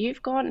if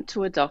you've gone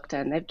to a doctor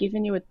and they've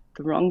given you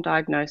the wrong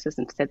diagnosis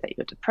and said that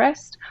you're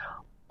depressed,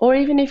 or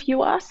even if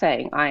you are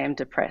saying, I am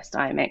depressed,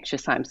 I am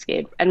anxious, I'm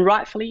scared, and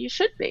rightfully you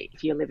should be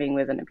if you're living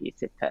with an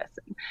abusive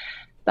person.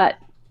 But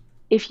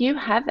if you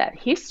have that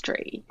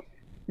history,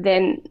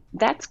 then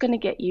that's going to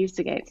get used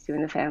against you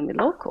in the family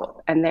law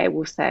court. And they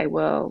will say,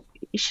 well,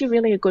 is she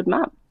really a good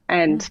mum?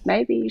 And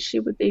maybe she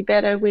would be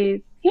better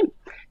with him,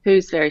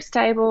 who's very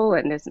stable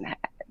and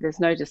there's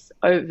no just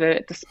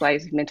overt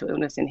displays of mental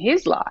illness in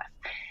his life.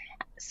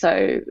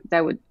 So they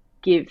would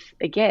give,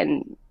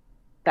 again,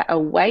 a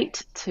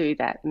weight to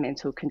that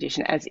mental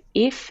condition as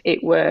if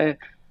it were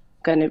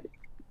going to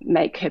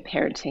make her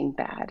parenting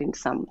bad in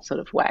some sort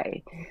of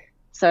way.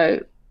 So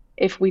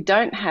if we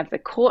don't have the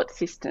court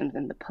systems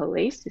and the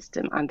police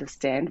system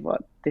understand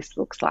what this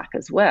looks like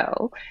as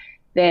well,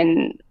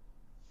 then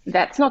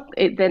that's not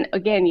it. Then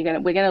again,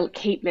 we're going to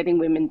keep letting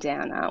women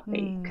down, aren't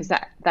we? Because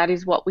that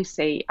is what we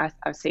see.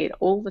 I see it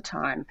all the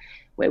time,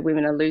 where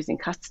women are losing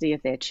custody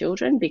of their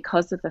children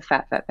because of the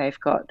fact that they've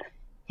got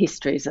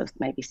histories of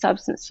maybe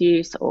substance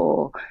use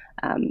or,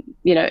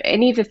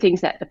 any of the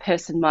things that the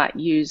person might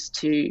use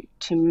to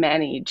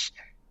manage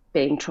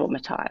being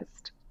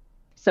traumatized.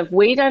 So if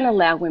we don't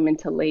allow women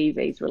to leave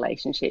these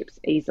relationships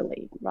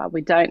easily, right,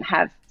 we don't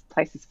have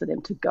places for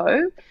them to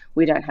go.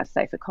 We don't have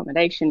safe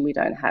accommodation. We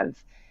don't have,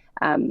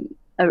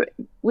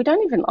 we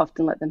don't even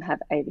often let them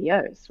have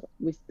AVOs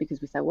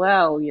because we say,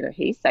 well,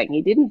 he's saying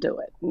he didn't do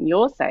it, and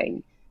you're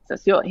saying, so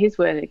it's his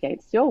word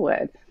against your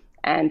word.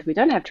 And we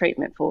don't have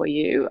treatment for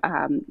you,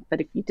 but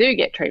if you do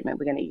get treatment,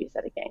 we're going to use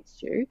that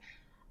against you.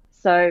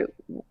 So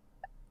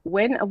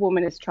when a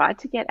woman has tried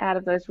to get out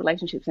of those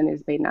relationships and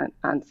has been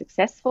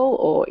unsuccessful,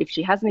 or if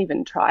she hasn't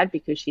even tried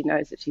because she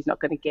knows that she's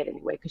not going to get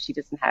anywhere because she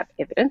doesn't have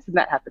evidence, and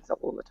that happens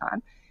all the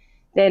time,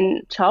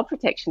 then Child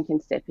Protection can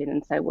step in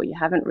and say, well, you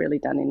haven't really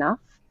done enough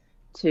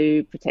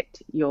to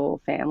protect your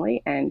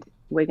family, and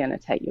we're going to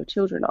take your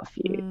children off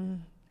you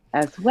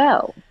as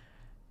well.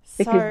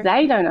 Because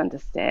they don't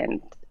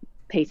understand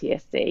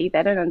PTSD,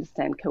 they don't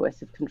understand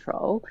coercive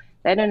control,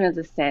 they don't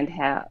understand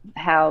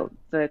how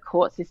the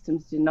court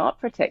systems do not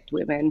protect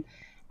women,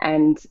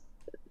 and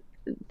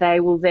they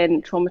will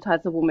then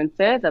traumatize the woman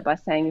further by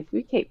saying, if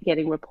we keep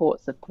getting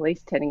reports of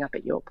police turning up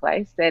at your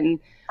place, then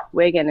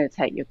we're going to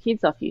take your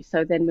kids off you.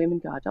 So then women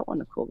go, I don't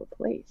want to call the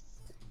police,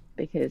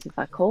 because if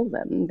I call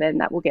them, then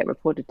that will get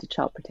reported to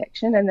Child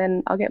Protection, and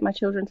then I'll get my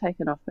children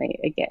taken off me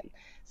again.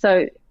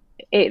 So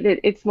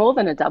it's more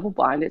than a double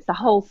bind. It's the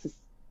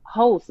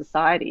whole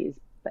society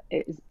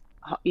is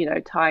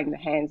tying the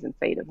hands and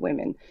feet of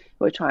women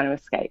who are trying to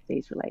escape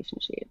these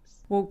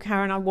relationships. Well,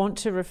 Karen, I want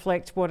to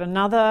reflect what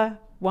another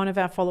one of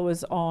our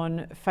followers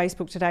on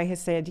Facebook today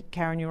has said.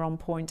 Karen, you're on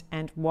point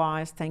and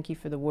wise. Thank you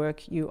for the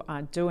work you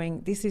are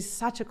doing. This is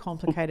such a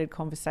complicated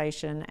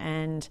conversation,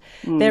 and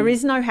there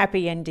is no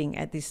happy ending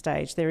at this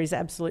stage. There is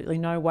absolutely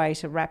no way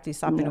to wrap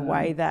this up in a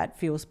way that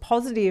feels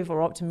positive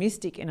or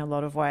optimistic in a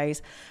lot of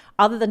ways,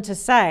 other than to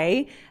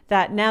say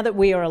that now that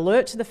we are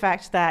alert to the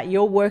fact that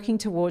you're working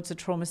towards a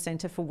trauma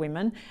centre for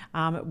women,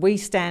 we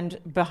stand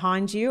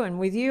behind you and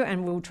with you,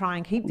 and we'll try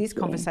and keep this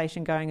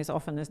conversation going as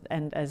often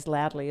and as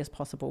loudly as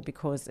possible,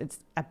 because it's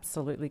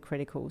absolutely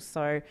critical.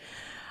 So,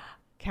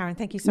 Karen,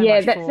 thank you so much.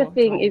 Yeah, that's the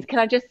thing. Can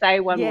I just say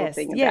one more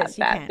thing about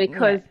that?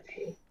 Because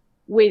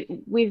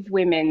with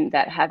women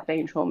that have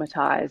been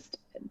traumatised,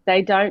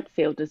 they don't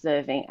feel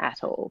deserving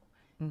at all.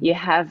 You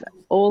have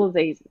all of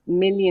these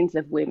millions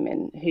of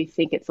women who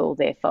think it's all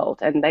their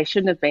fault, and they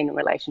shouldn't have been in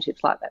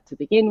relationships like that to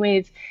begin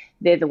with.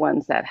 They're the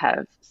ones that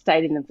have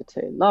stayed in them for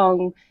too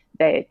long.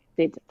 They're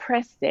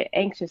depressed, they're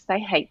anxious,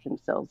 they hate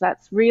themselves.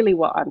 That's really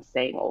what I'm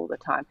seeing all the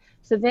time.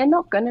 So they're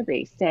not going to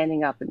be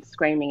standing up and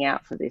screaming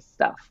out for this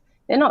stuff.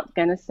 They're not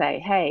going to say,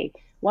 hey,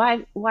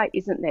 why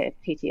isn't there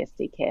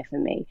PTSD care for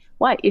me?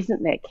 Why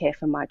isn't there care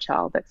for my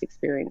child that's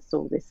experienced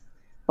all this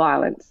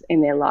violence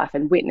in their life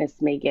and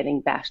witnessed me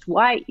getting bashed?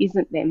 Why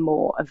isn't there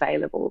more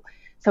available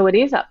So it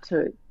is up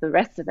to the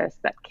rest of us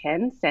that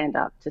can stand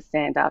up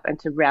and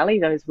to rally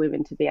those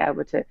women to be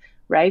able to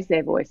raise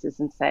their voices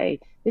and say,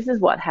 this is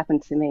what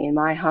happened to me in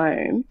my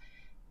home,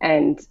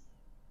 and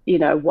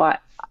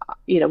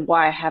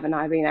why haven't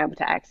I been able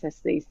to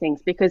access these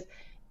things? Because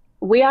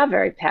we are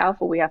very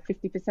powerful. We are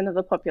 50% of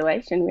the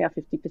population. We are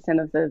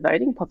 50% of the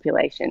voting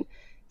population.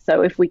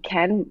 So if we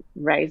can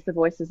raise the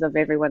voices of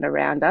everyone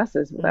around us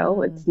as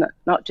well, it's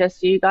not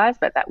just you guys,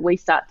 but that we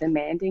start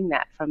demanding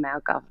that from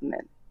our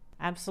government.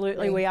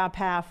 Absolutely, we are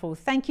powerful.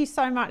 Thank you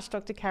so much,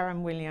 Dr.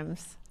 Karen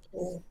Williams.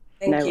 Thank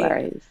you. No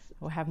worries.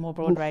 We'll have more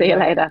Broad Radio. See you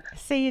later.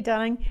 See you,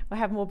 darling. We'll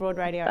have more Broad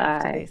Radio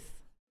after this.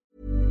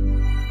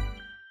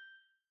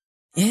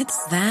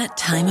 It's that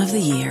time of the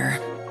year.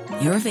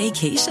 Your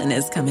vacation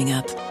is coming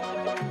up.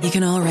 You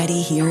can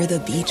already hear the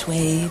beach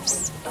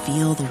waves,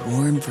 feel the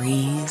warm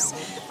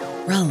breeze,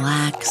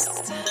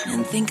 relax,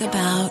 and think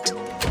about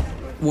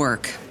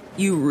work.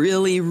 You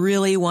really,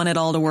 really want it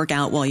all to work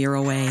out while you're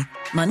away.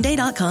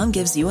 Monday.com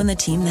gives you and the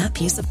team that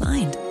peace of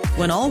mind.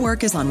 When all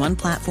work is on one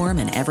platform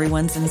and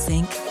everyone's in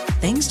sync,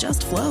 things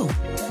just flow.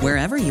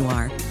 Wherever you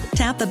are,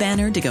 tap the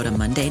banner to go to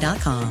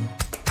Monday.com.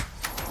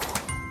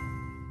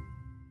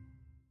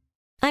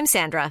 I'm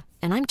Sandra,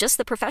 and I'm just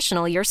the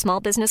professional your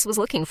small business was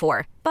looking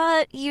for.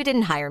 But you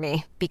didn't hire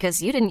me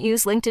because you didn't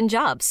use LinkedIn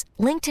Jobs.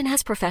 LinkedIn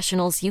has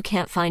professionals you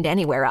can't find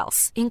anywhere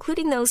else,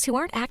 including those who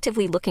aren't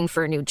actively looking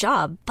for a new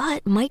job,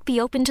 but might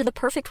be open to the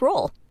perfect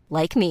role,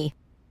 like me.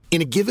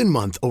 In a given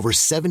month, over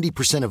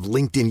 70% of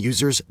LinkedIn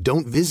users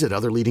don't visit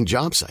other leading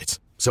job sites.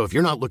 So if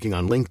you're not looking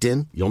on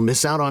LinkedIn, you'll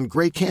miss out on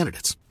great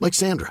candidates like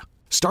Sandra.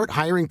 Start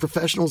hiring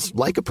professionals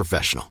like a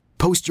professional.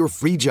 Post your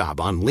free job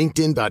on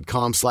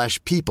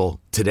linkedin.com/people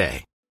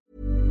today.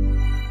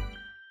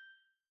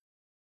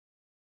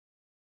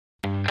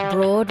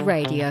 Broad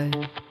Radio.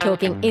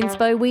 Talking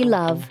inspo we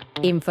love,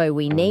 info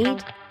we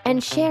need,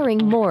 and sharing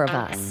more of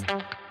us.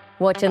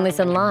 Watch and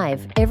listen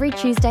live every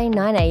Tuesday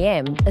 9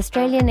 a.m.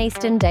 Australian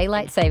Eastern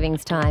Daylight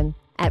Savings Time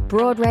at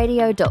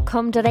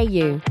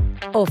broadradio.com.au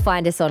or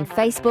find us on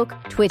Facebook,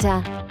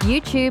 Twitter,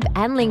 YouTube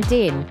and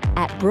LinkedIn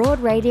at Broad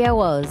Radio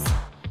Oz.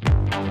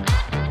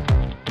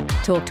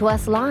 Talk to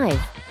us live.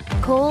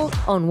 Call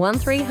on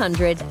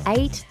 1300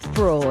 8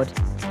 Broad.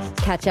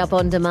 Catch up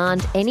on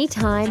demand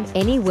anytime,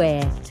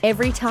 anywhere,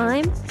 every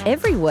time,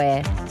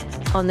 everywhere.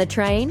 On the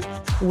train,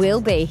 we'll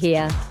be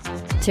here.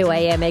 2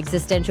 a.m.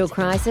 existential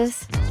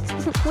crisis?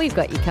 We've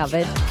got you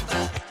covered.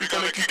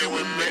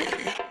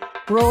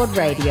 Broad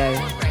Radio.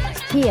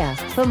 Here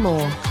for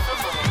more.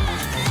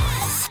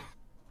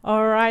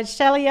 All right,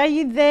 Shelley, are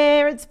you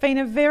there? It's been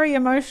a very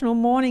emotional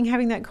morning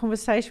having that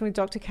conversation with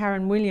Dr.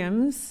 Karen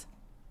Williams.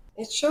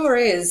 It sure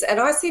is. And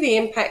I see the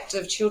impact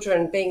of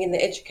children being in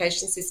the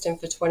education system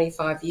for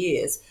 25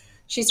 years.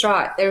 She's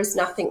right. There is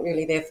nothing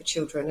really there for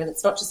children. And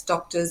it's not just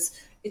doctors.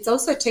 It's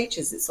also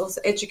teachers. It's also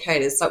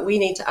educators. Like, we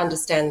need to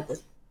understand the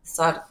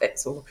side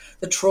effects or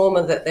the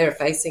trauma that they're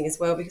facing as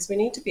well, because we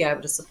need to be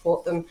able to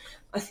support them,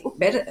 I think,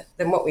 better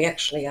than what we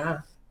actually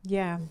are.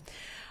 Yeah.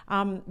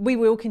 We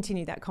will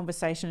continue that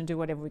conversation and do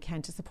whatever we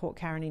can to support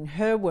Karen in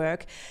her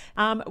work.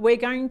 We're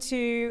going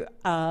to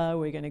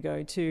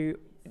go to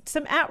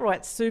some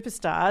outright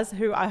superstars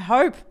who I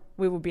hope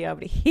we will be able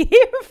to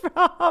hear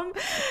from.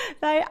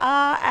 They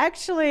are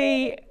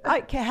actually...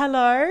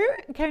 hello?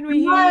 Can we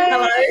hear you?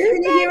 Hello,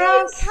 can you hear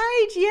us?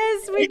 Kate,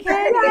 yes, we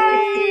can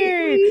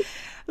hear you.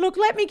 Look,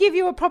 let me give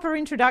you a proper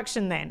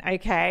introduction then,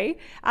 okay?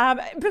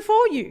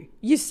 Before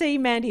you see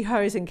Mandy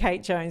Hose and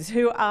Kate Jones,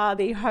 who are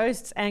the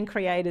hosts and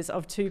creators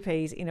of Two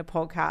Peas in a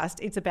Podcast.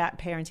 It's about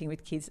parenting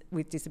with kids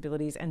with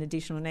disabilities and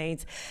additional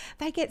needs.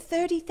 They get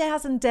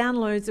 30,000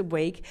 downloads a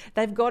week.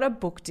 They've got a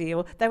book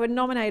deal. They were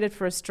nominated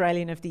for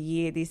Australian of the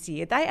Year this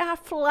year. They are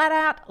flat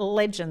out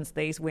legends,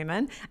 these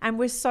women, and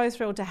we're so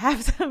thrilled to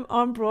have them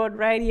on Broad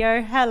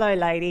Radio. Hello,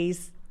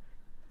 ladies.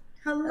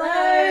 Hello.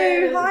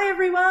 Hi,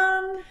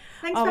 everyone.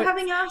 Thanks for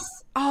having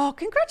us. Oh,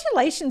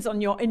 congratulations on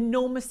your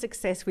enormous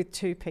success with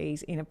Two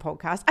Peas in a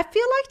Podcast. I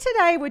feel like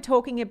today we're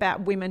talking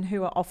about women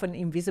who are often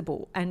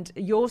invisible, and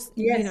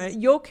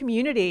your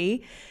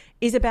community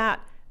is about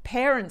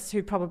parents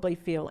who probably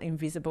feel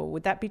invisible.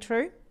 Would that be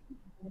true?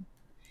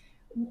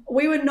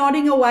 We were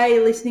nodding away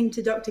listening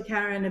to Dr.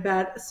 Karen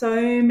about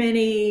so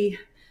many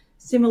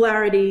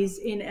similarities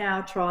in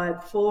our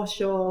tribe, for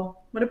sure.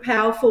 What a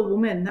powerful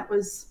woman. That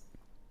was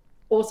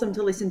awesome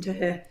to listen to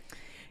her.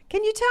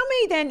 Can you tell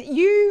me then,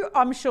 you,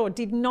 I'm sure,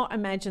 did not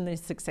imagine the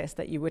success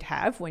that you would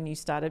have when you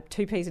started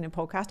Two Peas in a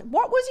Podcast.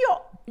 What was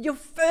your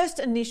first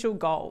initial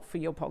goal for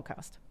your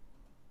podcast?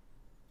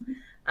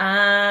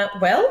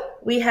 Well,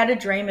 we had a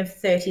dream of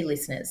 30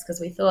 listeners because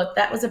we thought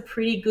that was a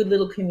pretty good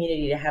little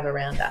community to have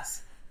around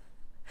us.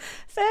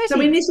 30. So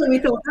initially we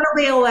thought that'll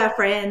be all our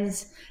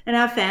friends and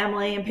our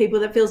family and people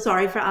that feel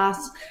sorry for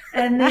us.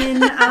 And then,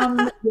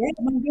 my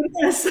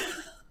goodness.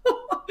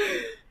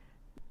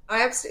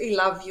 I absolutely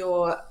love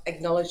your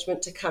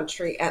acknowledgement to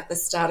country at the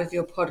start of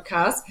your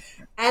podcast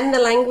and the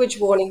language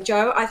warning,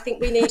 Jo. I think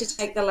we need to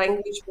take the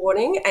language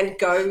warning and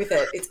go with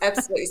it. It's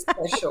absolutely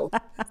special.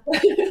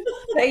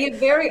 So you're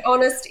very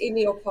honest in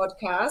your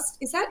podcast.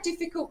 Is that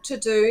difficult to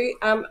do?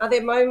 Are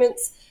there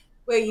moments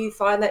where you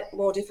find that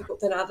more difficult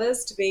than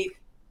others to be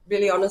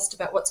really honest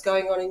about what's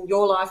going on in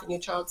your life and your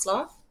child's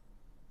life?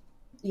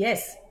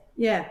 Yes.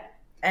 Yeah.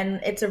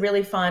 And it's a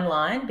really fine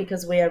line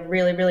because we are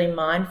really, really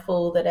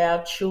mindful that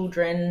our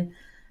children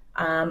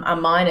are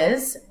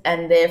minors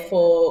and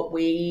therefore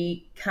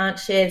we can't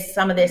share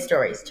some of their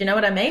stories. Do you know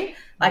what I mean?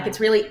 Like it's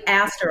really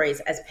our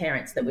stories as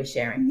parents that we're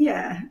sharing.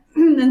 Yeah.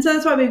 And so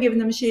that's why we've given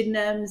them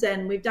pseudonyms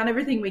and we've done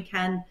everything we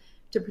can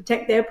to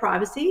protect their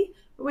privacy.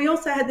 But we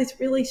also had this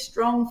really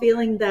strong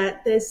feeling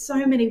that there's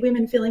so many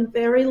women feeling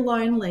very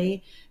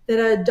lonely that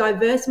are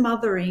diverse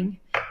mothering,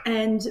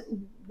 and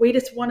we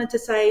just wanted to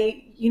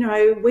say,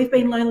 we've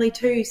been lonely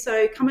too,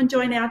 so come and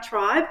join our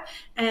tribe.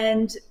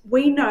 And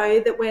we know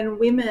that when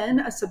women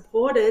are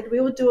supported, we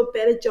will do a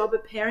better job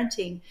of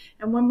parenting.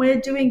 And when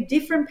we're doing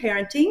different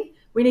parenting,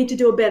 we need to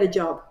do a better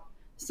job.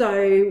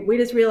 So we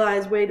just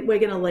realised we're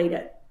going to lead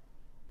it.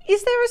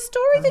 Is there a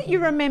story that you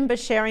remember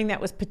sharing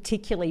that was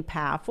particularly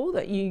powerful,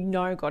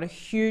 that got a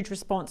huge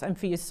response and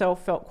for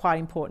yourself felt quite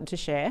important to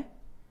share?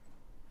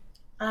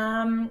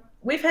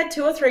 We've had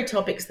 2 or 3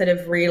 topics that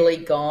have really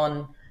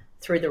gone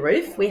through the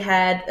roof. We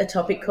had a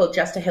topic called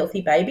Just a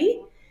Healthy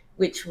Baby,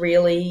 which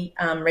really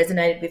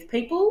resonated with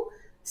people.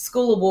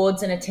 School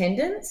awards and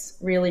attendance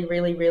really,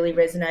 really, really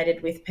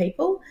resonated with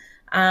people.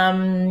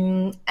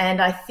 And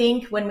I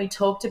think when we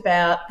talked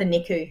about the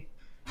NICU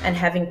and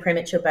having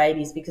premature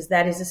babies, because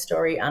that is a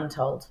story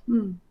untold.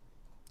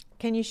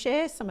 Can you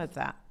share some of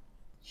that?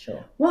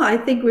 Sure. Well, I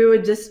think we were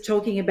just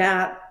talking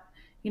about,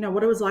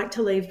 what it was like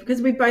to leave,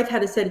 because we both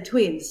had a set of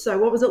twins. So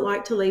what was it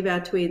like to leave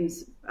our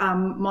twins?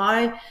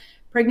 My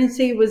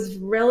pregnancy was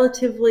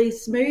relatively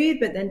smooth,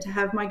 but then to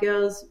have my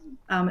girls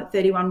at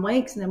 31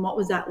 weeks, and then what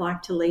was that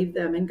like to leave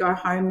them and go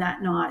home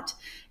that night?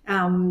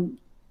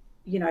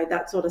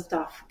 That sort of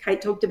stuff.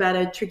 Kate talked about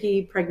a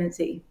tricky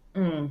pregnancy.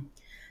 And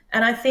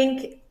I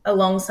think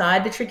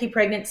alongside the tricky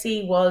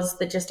pregnancy was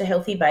the Just a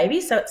Healthy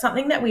Baby. So it's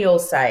something that we all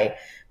say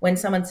when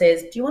someone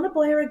says, do you want a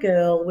boy or a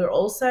girl? We're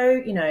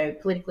also,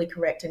 politically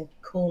correct and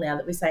cool now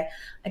that we say,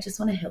 I just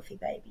want a healthy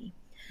baby.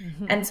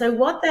 Mm-hmm. And so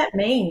what that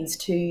means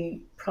to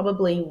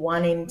probably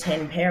 1 in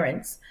 10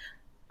 parents,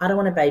 I don't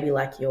want a baby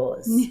like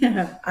yours.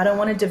 Yeah. I don't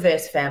want a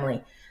diverse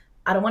family.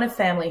 I don't want a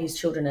family whose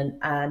children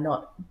are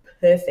not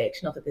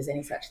perfect, not that there's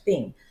any such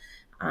thing.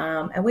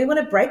 And we want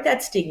to break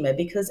that stigma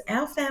because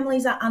our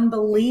families are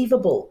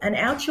unbelievable and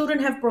our children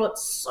have brought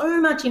so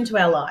much into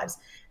our lives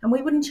and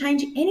we wouldn't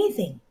change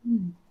anything.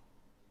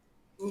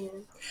 Yeah.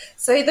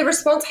 So the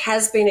response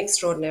has been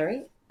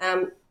extraordinary.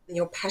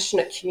 Your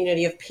passionate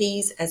community of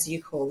peas, as you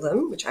call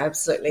them, which I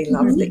absolutely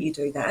love that you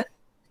do that.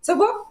 So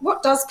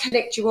what does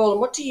connect you all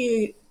and what do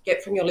you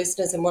get from your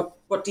listeners and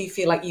what do you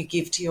feel like you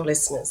give to your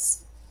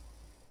listeners?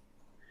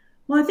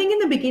 Well, I think in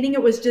the beginning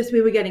it was just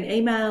we were getting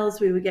emails,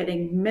 we were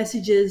getting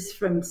messages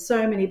from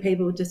so many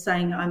people just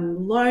saying,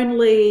 I'm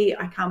lonely,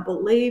 I can't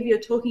believe you're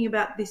talking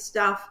about this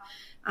stuff.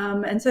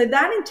 And so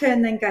that in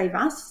turn then gave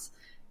us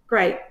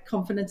great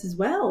confidence as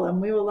well.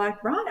 And we were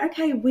like, right,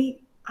 okay,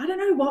 I don't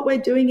know what we're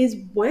doing is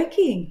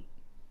working.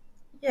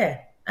 Yeah.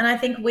 And I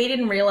think we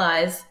didn't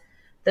realise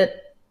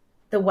that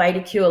the way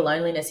to cure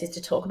loneliness is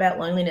to talk about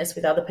loneliness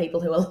with other people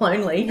who are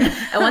lonely. And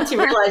once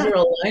you realise you're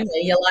all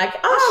lonely, you're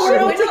like, we're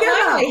all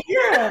together.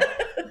 Yeah.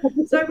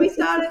 So we've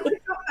got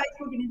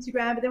Facebook and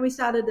Instagram, but then we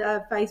started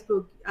a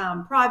Facebook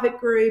private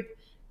group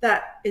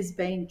that has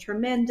been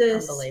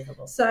tremendous.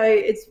 Unbelievable. So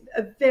it's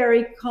a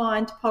very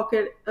kind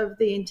pocket of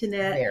the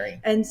internet. Very.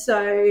 And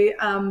so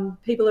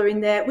people are in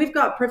there. We've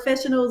got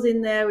professionals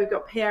in there. We've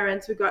got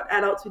parents. We've got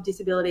adults with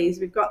disabilities.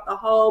 We've got the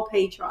whole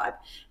P tribe.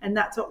 And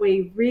that's what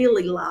we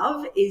really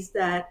love is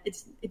that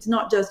it's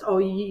not just,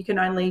 you can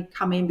only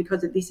come in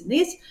because of this and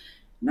this.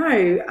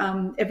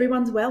 No,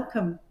 everyone's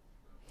welcome.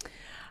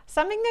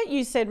 Something that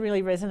you said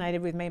really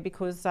resonated with me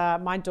because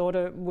my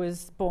daughter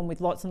was born with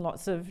lots and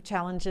lots of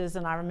challenges,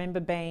 and I remember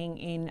being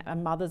in a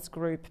mother's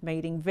group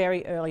meeting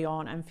very early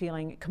on and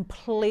feeling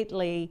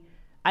completely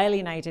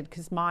alienated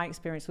because my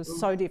experience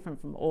was so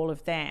different from all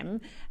of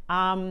them.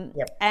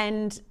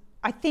 And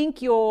I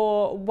think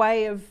your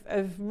way of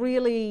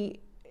really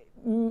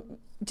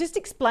just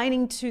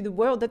explaining to the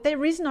world that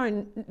there's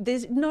no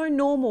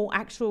normal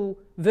actual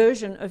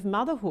version of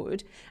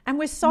motherhood, and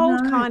we're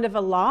sold kind of a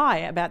lie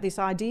about this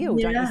ideal,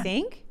 don't you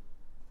think?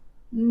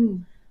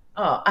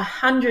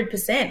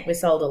 100% we're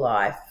sold a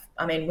lie.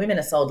 I mean, women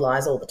are sold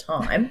lies all the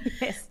time.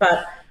 Yes.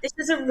 But this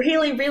is a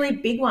really, really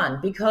big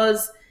one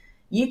because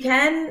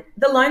the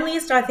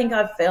loneliest I think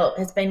I've felt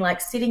has been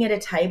like sitting at a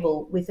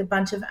table with a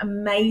bunch of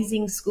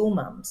amazing school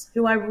mums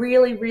who I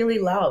really, really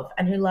love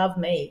and who love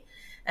me,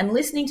 and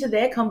listening to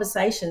their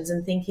conversations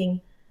and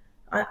thinking,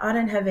 I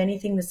don't have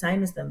anything the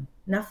same as them,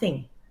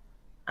 nothing.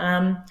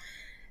 But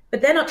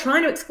they're not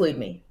trying to exclude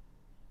me.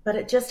 But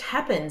it just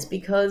happens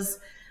because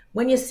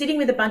when you're sitting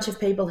with a bunch of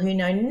people who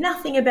know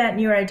nothing about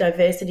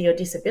neurodiversity or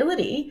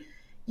disability,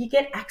 you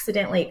get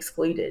accidentally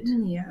excluded.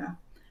 Yeah.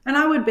 And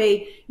I would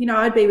be,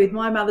 I'd be with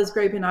my mother's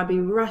group and I'd be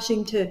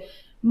rushing to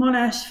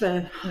Monash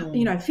for,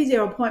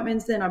 physio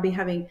appointments. Then I'd be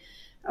having,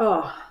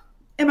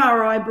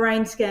 MRI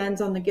brain scans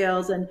on the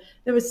girls, and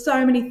there were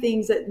so many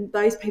things that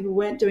those people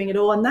weren't doing at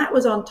all, and that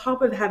was on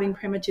top of having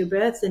premature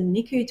births and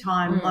NICU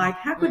time. Like,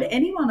 how could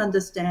anyone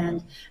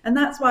understand? And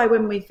that's why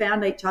when we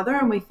found each other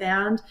and we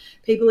found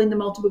people in the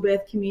multiple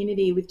birth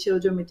community with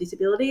children with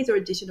disabilities or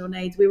additional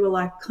needs, we were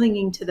like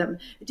clinging to them.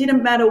 It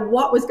didn't matter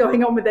what was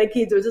going on with their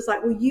kids. It was just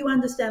like, well, you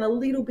understand a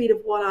little bit of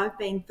what I've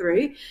been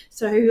through,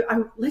 so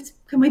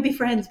can we be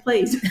friends,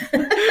 please?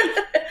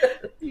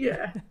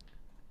 Yeah.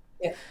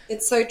 Yeah,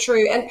 it's so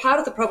true. And part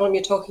of the problem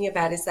you're talking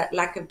about is that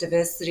lack of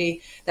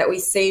diversity that we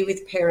see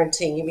with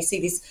parenting. And we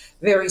see this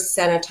very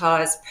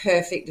sanitized,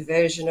 perfect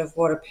version of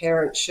what a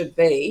parent should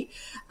be.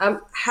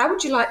 How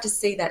would you like to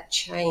see that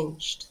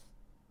changed?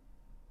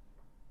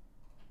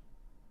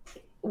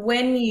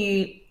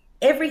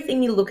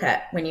 Everything you look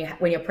at when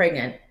you're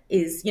pregnant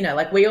is,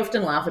 like we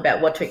often laugh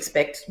about what to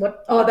expect.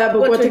 What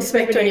to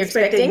expect when you're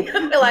expecting.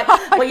 We're like,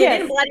 well, you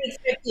didn't bloody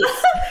expect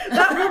this.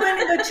 That woman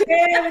in the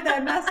chair with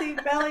her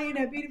massive belly and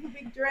her beautiful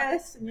big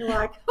dress, and you're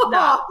like,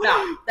 no,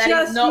 that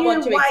is not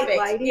what to expect.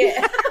 Lady.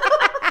 Yeah.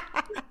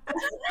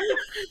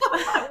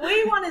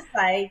 We want to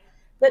say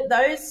that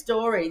those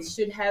stories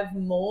should have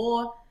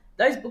more.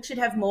 Those books should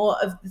have more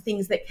of the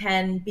things that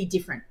can be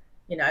different.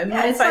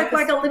 It's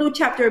like a little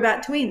chapter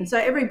about twins. So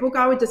every book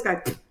I would just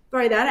go,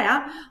 throw that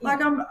out. Like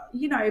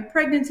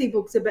pregnancy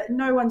books, but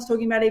no one's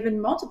talking about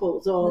even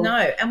multiples or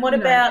no. And what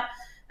about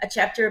a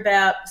chapter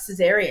about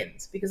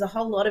cesareans? Because a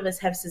whole lot of us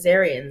have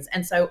cesareans,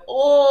 and so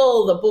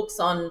all the books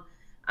on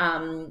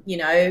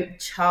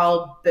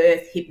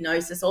childbirth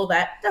hypnosis, all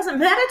that doesn't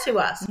matter to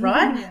us,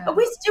 right? Yeah. But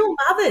we're still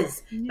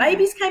mothers. Yeah.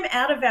 Babies came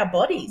out of our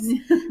bodies.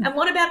 And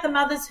what about the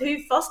mothers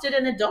who fostered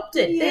and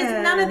adopted? Yes.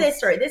 There's none of their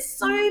story. There's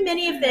so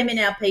many of them in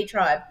our P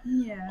tribe.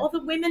 Yeah. Or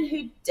the women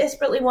who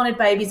desperately wanted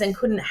babies and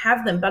couldn't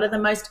have them, but are the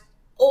most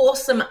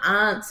awesome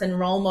aunts and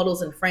role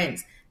models and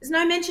friends. There's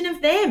no mention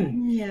of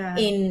them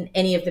in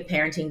any of the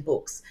parenting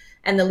books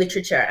and the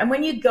literature. And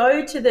when you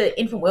go to the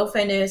infant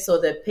welfare nurse or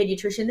the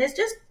pediatrician, there's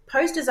just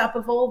posters up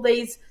of all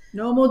these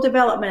normal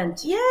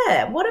development.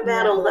 Yeah. What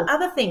about all the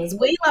other things?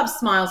 We love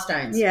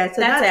milestones. Yeah, so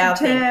that's our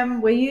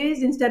term we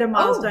use instead of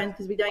milestones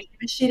because we don't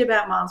give a shit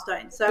about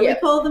milestones. So we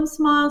call them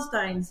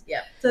milestones.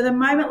 Yeah. So the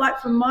moment,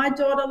 like for my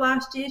daughter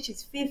last year,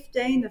 she's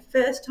 15, the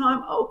first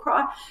time, I'll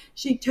cry,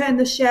 she turned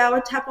the shower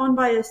tap on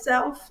by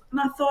herself. And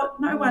I thought,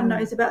 no one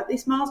knows about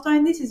this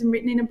milestone. This isn't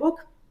written in a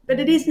book, but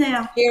it is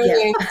now.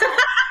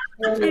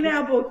 In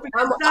our book.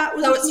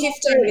 So it's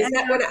 15. Is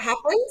that when it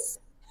happens?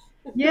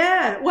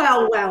 Yeah,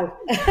 well,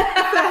 for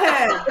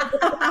her.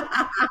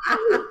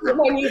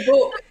 My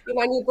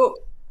new book.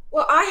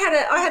 Well, I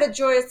had a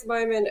joyous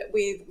moment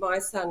with my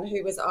son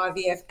who was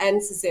IVF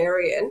and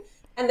cesarean,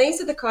 and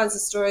these are the kinds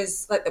of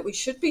stories that we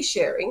should be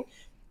sharing.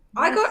 Yes.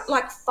 I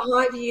got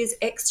 5 years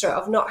extra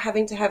of not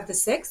having to have the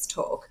sex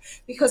talk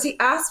because he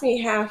asked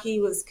me how he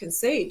was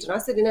conceived, and I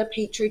said in a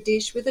petri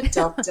dish with a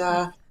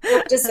doctor,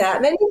 knocked us out.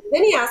 And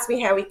then he asked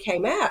me how he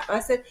came out. I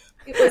said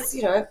it was,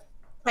 I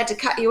had to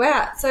cut you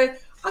out. So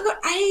I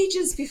got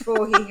ages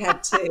before he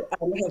had to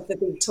have the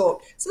big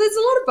talk. So there's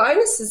a lot of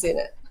bonuses in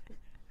it.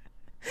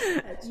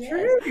 That's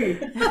true.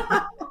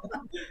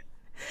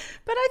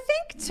 But I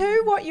think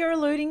too what you're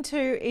alluding to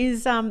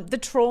is the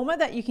trauma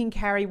that you can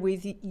carry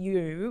with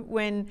you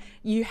when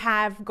you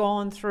have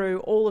gone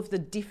through all of the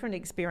different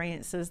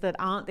experiences that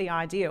aren't the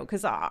ideal.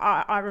 Because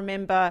I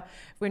remember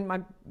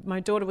when my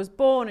daughter was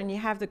born and you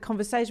have the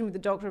conversation with the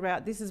doctor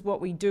about this is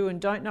what we do and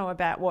don't know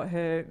about what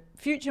her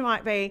future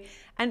might be.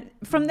 And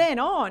from then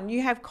on,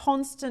 you have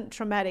constant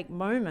traumatic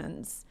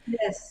moments.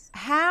 Yes.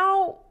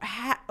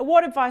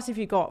 What advice have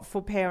you got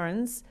for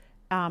parents,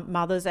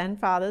 mothers and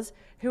fathers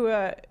who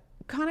are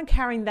kind of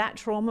carrying that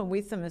trauma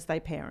with them as they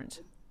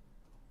parent?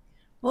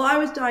 Well, I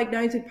was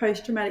diagnosed with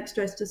post-traumatic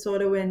stress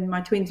disorder when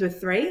my twins were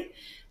 3.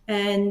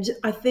 And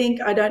I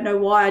don't know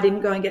why I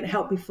didn't go and get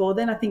help before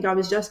then. I think I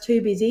was just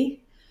too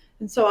busy.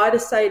 And so I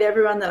just say to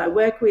everyone that I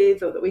work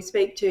with or that we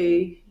speak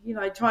to,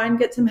 try and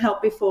get some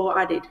help before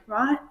I did,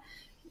 right?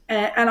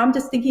 And I'm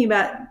just thinking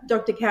about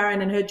Dr.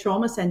 Karen and her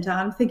trauma centre.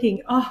 I'm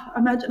thinking,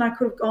 imagine I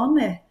could have gone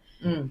there,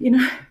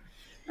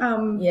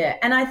 Yeah,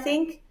 and I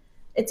think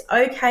it's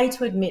okay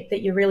to admit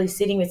that you're really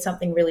sitting with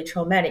something really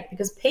traumatic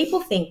because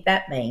people think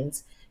that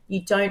means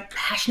you don't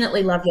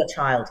passionately love your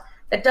child.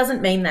 That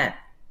doesn't mean that,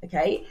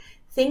 okay?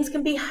 Things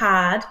can be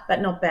hard but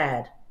not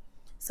bad.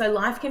 So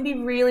life can be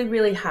really,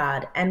 really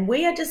hard. And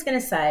we are just going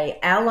to say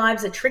our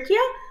lives are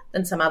trickier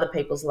than some other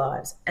people's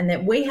lives and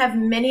that we have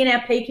many in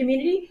our P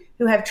community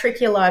who have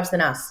trickier lives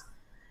than us.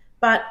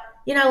 But,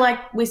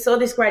 we saw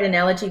this great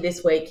analogy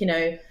this week,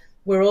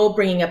 we're all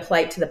bringing a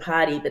plate to the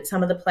party, but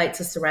some of the plates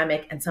are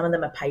ceramic and some of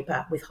them are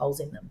paper with holes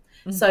in them.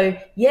 Mm-hmm. So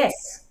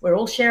yes, we're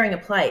all sharing a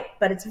plate,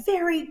 but it's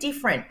very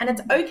different. And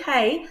it's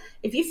okay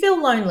if you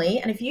feel lonely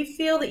and if you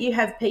feel that you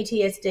have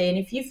PTSD and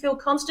if you feel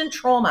constant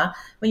trauma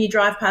when you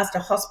drive past a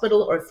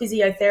hospital or a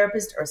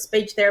physiotherapist or a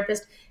speech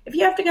therapist, if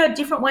you have to go a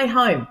different way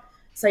home,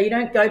 so you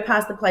don't go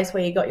past the place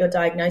where you got your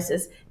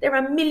diagnosis, there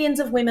are millions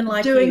of women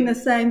like doing you. The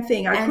same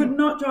thing. I could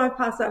not drive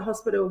past that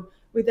hospital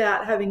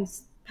without having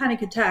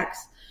panic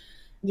attacks.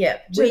 Yeah,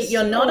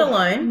 you're not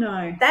alone.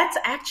 No. That's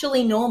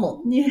actually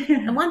normal. Yeah.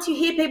 And once you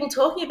hear people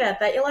talking about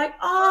that, you're like,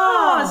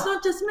 it's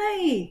not just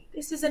me.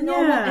 This is a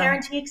normal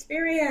parenting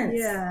experience.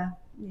 Yeah.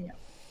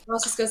 I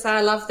was just going to say,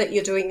 I love that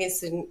you're doing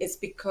this, and it's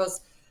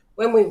because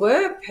when we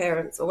were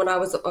parents, or when I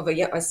was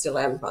I still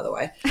am, by the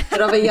way,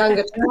 but of a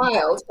younger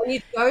child, when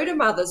you go to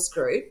mother's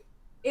group,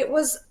 it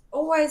was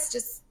always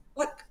just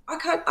like,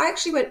 I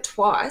actually went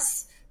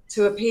twice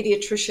to a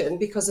pediatrician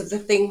because of the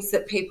things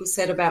that people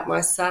said about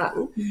my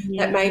son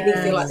that made me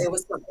feel like there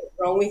was something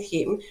wrong with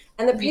him.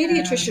 And the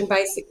pediatrician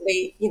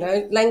basically,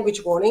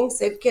 language warning,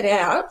 said, get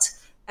out,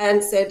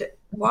 and said,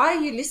 why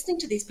are you listening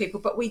to these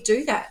people? But we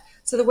do that.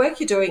 So the work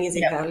you're doing is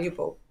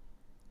invaluable.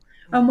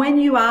 And when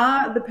you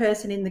are the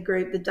person in the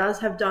group that does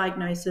have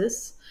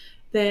diagnosis,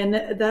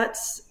 then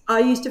I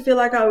used to feel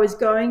like I was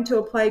going to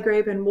a play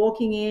group and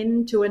walking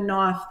into a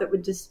knife that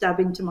would just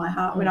stab into my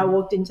heart when I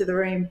walked into the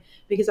room,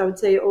 because I would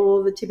see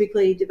all the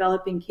typically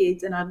developing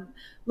kids and I'd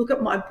look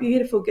at my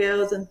beautiful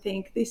girls and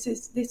think,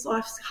 this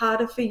life's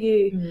harder for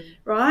you,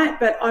 right?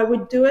 But I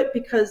would do it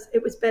because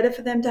it was better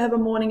for them to have a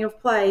morning of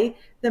play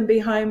than be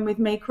home with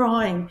me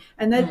crying.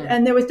 And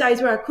there was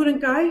days where I couldn't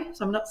go,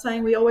 so I'm not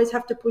saying we always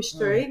have to push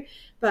through,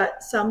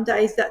 but some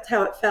days that's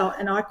how it felt,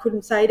 and I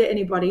couldn't say to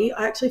anybody,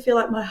 I actually feel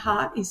like my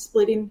heart is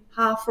split in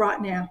half right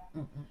now.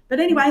 But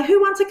anyway, who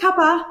wants a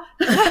cuppa?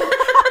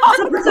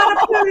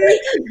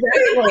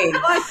 Exactly.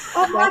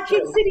 My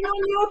kid's sitting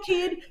on your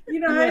kid,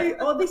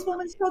 or this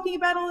woman's talking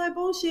about all their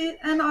bullshit,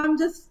 and I'm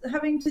just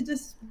having to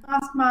just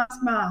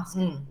mask.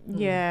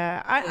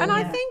 Yeah.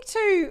 I think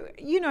too,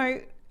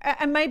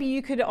 and maybe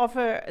you could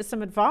offer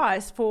some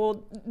advice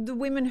for the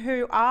women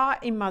who are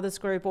in mother's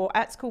group or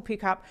at school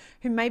pickup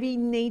who maybe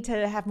need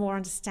to have more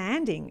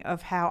understanding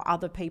of how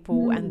other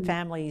people and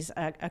families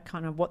are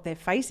kind of what they're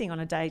facing on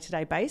a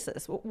day-to-day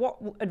basis. What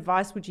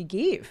advice would you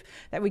give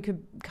that we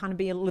could kind of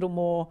be a little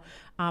more,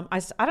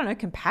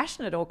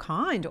 compassionate or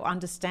kind or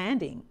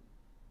understanding?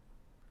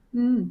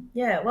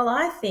 Yeah, well,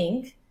 I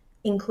think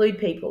include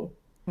people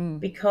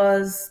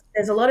because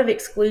there's a lot of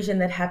exclusion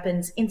that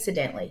happens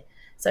incidentally.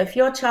 So if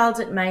your child's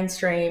at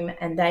mainstream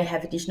and they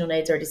have additional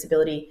needs or a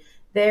disability,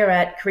 they're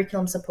at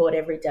curriculum support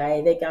every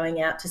day. They're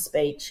going out to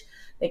speech.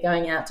 They're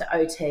going out to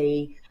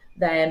OT.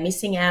 They're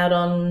missing out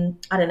on,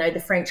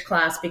 the French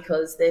class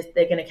because they're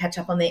going to catch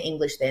up on their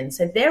English then.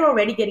 So they're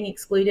already getting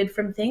excluded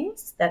from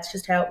things. That's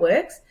just how it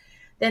works.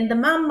 Then the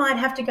mum might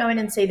have to go in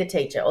and see the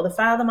teacher, or the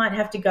father might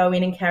have to go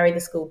in and carry the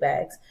school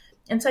bags.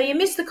 And so you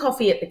miss the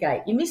coffee at the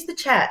gate. You miss the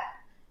chat.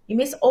 You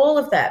miss all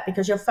of that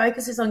because your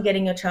focus is on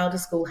getting your child to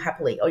school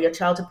happily, or your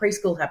child to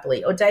preschool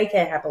happily, or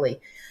daycare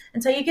happily.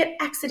 And so you get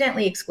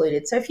accidentally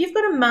excluded. So if you've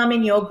got a mum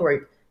in your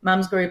group,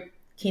 mum's group,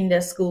 kinder,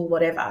 school,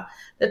 whatever,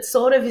 that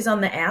sort of is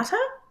on the outer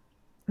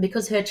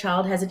because her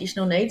child has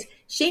additional needs,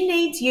 she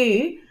needs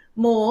you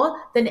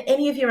more than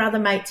any of your other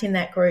mates in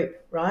that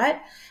group, right?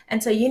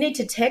 And so you need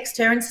to text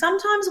her. And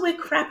sometimes we're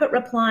crap at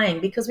replying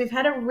because we've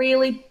had a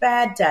really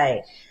bad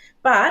day.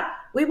 But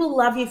we will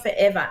love you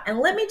forever. And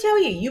let me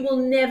tell you, you will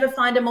never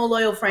find a more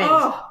loyal friend.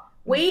 Oh.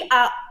 We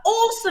are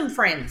awesome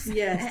friends.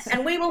 Yes.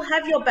 And we will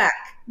have your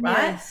back,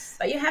 right? Yes.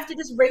 But you have to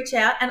just reach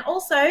out. And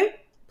also,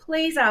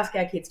 please ask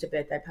our kids to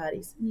birthday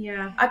parties.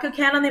 Yeah. I could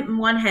count on them in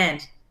one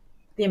hand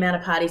the amount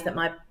of parties that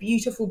my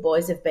beautiful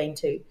boys have been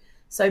to.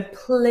 So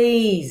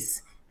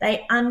please,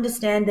 they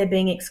understand they're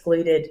being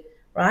excluded,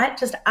 right?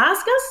 Just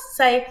ask us,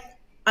 say,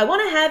 I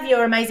want to have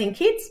your amazing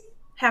kids.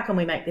 How can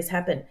we make this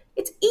happen?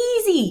 It's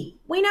easy.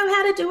 We know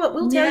how to do it.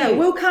 We'll tell you.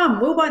 We'll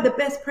come. We'll buy the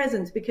best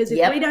presents because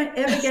if we don't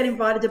ever get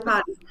invited to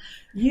parties,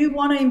 you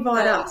want to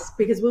invite us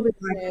because we'll be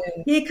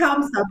like, here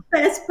comes the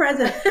best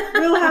present.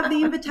 We'll have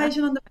the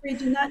invitation on the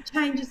fridge and that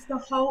changes the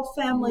whole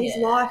family's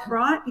life,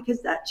 right?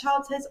 Because that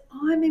child says,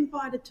 I'm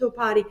invited to a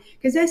party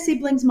because their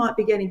siblings might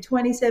be getting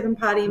 27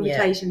 party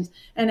invitations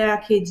and our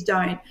kids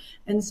don't.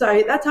 And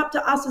so that's up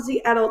to us as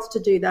the adults to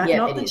do that,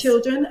 not the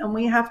children, and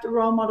we have to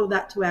role model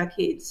that to our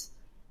kids.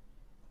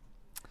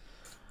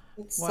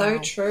 It's so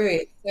true.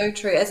 It's so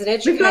true. As an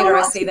educator,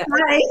 I see that.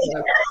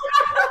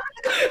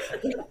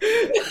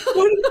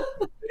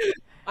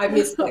 I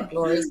miss that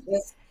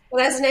gloriousess.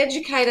 But as an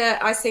educator,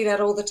 I see that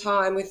all the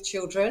time with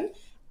children.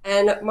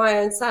 And my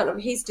own son,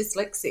 he's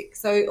dyslexic.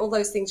 So all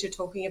those things you're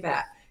talking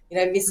about,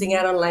 missing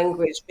out on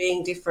language,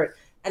 being different.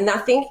 And I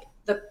think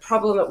the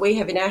problem that we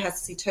have in our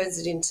house is he turns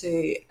it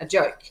into a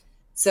joke.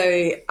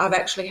 So I've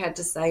actually had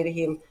to say to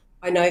him,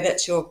 I know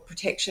that's your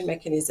protection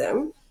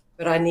mechanism,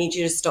 but I need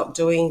you to stop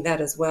doing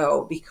that as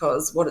well,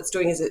 because what it's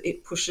doing is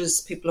it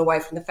pushes people away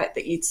from the fact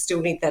that you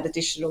still need that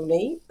additional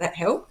need, that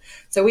help.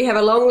 So we have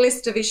a long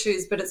list of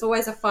issues, but it's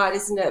always a fight,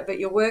 isn't it? But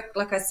your work,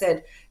 like I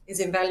said, is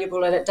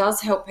invaluable, and it does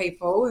help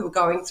people who are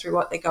going through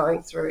what they're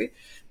going through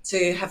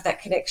to have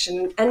that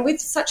connection, and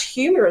with such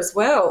humour as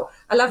well.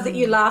 I love that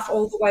you laugh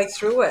all the way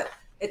through it.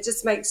 It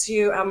just makes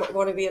you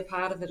want to be a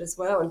part of it as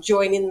well and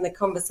join in the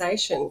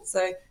conversation.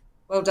 So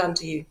well done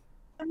to you.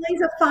 And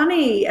these are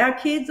funny. Our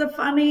kids are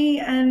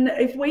funny, and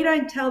if we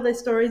don't tell their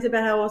stories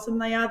about how awesome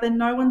they are, then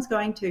no one's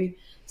going to.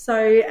 So,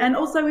 and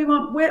also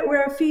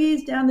we're a few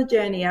years down the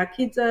journey. Our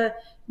kids are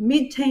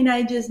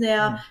mid-teenagers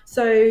now,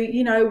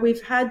 so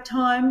we've had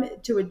time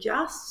to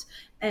adjust,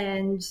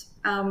 and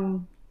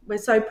we're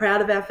so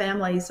proud of our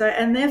families. So,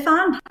 and they're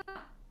fun.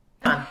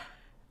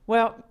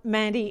 Well,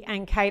 Mandy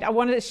and Kate, I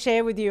wanted to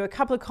share with you a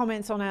couple of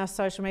comments on our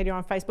social media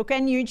on Facebook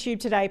and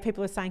YouTube today.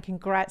 People are saying,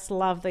 congrats,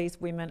 love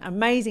these women.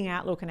 Amazing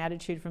outlook and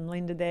attitude from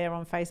Linda there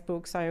on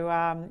Facebook. So,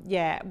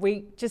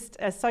 we just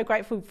are so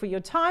grateful for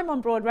your time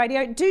on Broad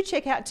Radio. Do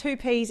check out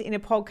 2Ps in a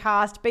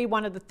Podcast. Be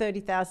one of the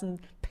 30,000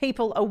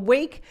 people a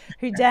week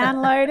who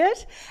download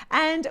it.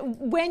 And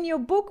when is your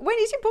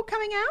book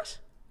coming out?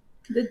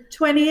 The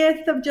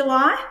 20th of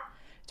July.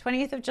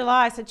 20th of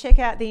July. So check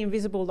out The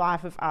Invisible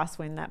Life of Us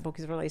when that book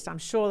is released. I'm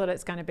sure that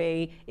it's going to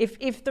be,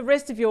 if the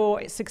rest of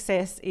your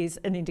success is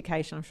an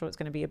indication, I'm sure it's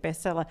going to be a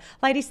bestseller.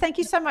 Ladies, thank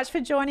you so much for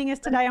joining us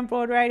today on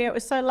Broad Radio. It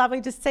was so lovely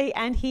to see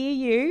and hear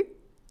you.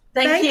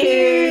 Thank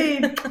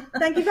you.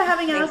 Thank you for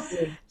having us.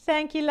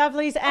 Thank you,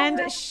 lovelies.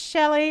 And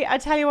Shelley, I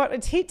tell you what,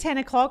 it's hit 10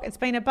 o'clock. It's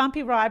been a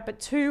bumpy ride, but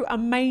 2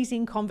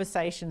 amazing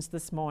conversations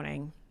this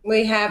morning.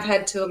 We have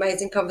had 2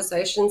 amazing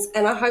conversations,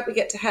 and I hope we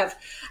get to have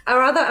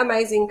our other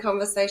amazing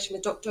conversation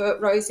with Dr.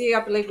 Rosie.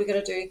 I believe we're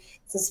going to do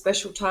some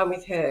special time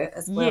with her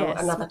as well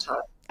another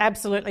time.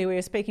 Absolutely. We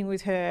are speaking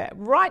with her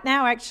right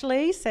now,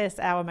 actually. Seth,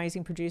 our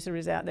amazing producer,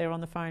 is out there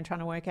on the phone trying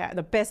to work out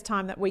the best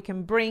time that we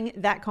can bring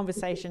that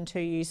conversation to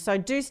you. So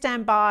do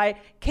stand by.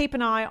 Keep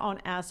an eye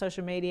on our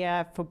social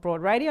media for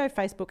Broad Radio,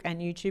 Facebook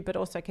and YouTube, but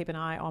also keep an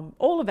eye on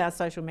all of our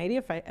social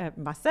media,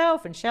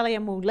 myself and Shelley,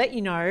 and we'll let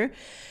you know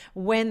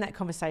when that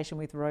conversation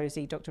with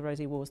Rosie, Dr.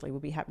 Rosie Worsley, will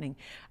be happening.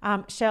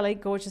 Shelley,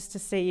 gorgeous to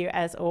see you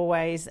as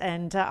always.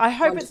 And I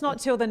hope it's not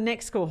till the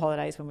next school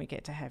holidays when we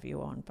get to have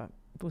you on, but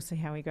we'll see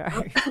how we go.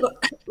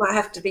 Might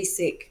have to be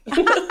sick.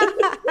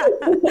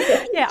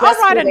 Yeah, I'll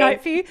write a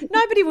note for you.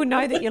 Nobody will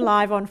know that you're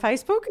live on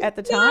Facebook at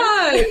the time.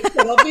 No, it's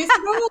not obvious at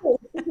all.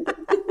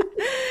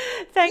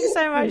 Thanks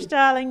so much,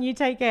 darling. You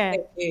take care.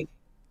 Thank you.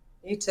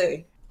 You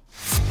too.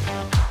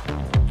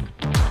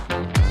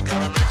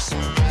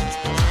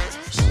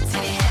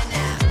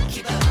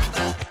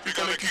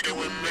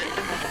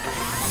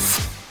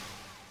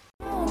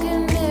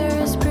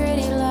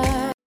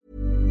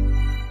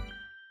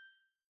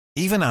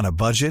 Even on a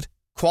budget,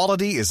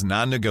 quality is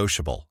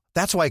non-negotiable.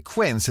 That's why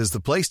Quince is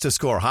the place to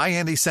score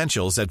high-end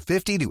essentials at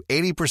 50 to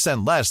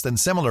 80% less than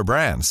similar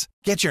brands.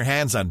 Get your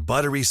hands on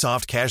buttery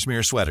soft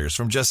cashmere sweaters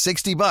from just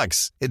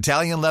 $60,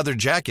 Italian leather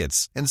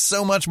jackets, and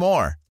so much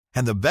more.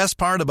 And the best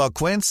part about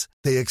Quince,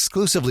 they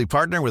exclusively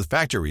partner with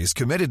factories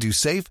committed to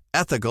safe,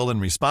 ethical,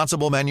 and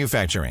responsible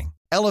manufacturing.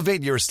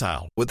 Elevate your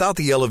style without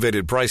the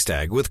elevated price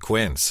tag with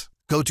Quince.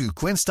 Go to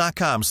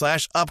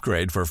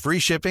quince.com/upgrade for free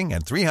shipping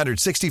and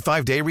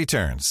 365-day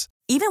returns.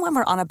 Even when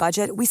we're on a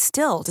budget, we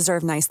still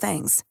deserve nice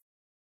things.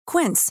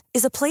 Quince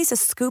is a place to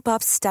scoop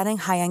up stunning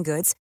high-end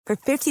goods for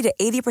 50 to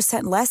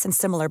 80% less than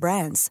similar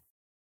brands.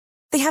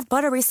 They have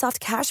buttery soft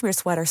cashmere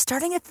sweaters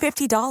starting at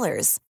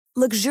 $50,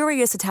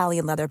 luxurious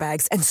Italian leather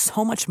bags, and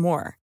so much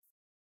more.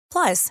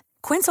 Plus,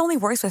 Quince only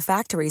works with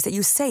factories that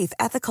use safe,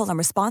 ethical, and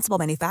responsible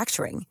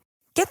manufacturing.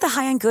 Get the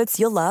high-end goods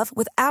you'll love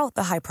without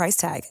the high price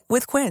tag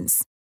with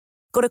Quince.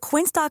 Go to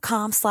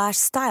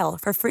quince.com/style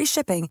for free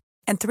shipping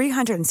and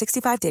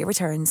 365-day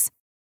returns.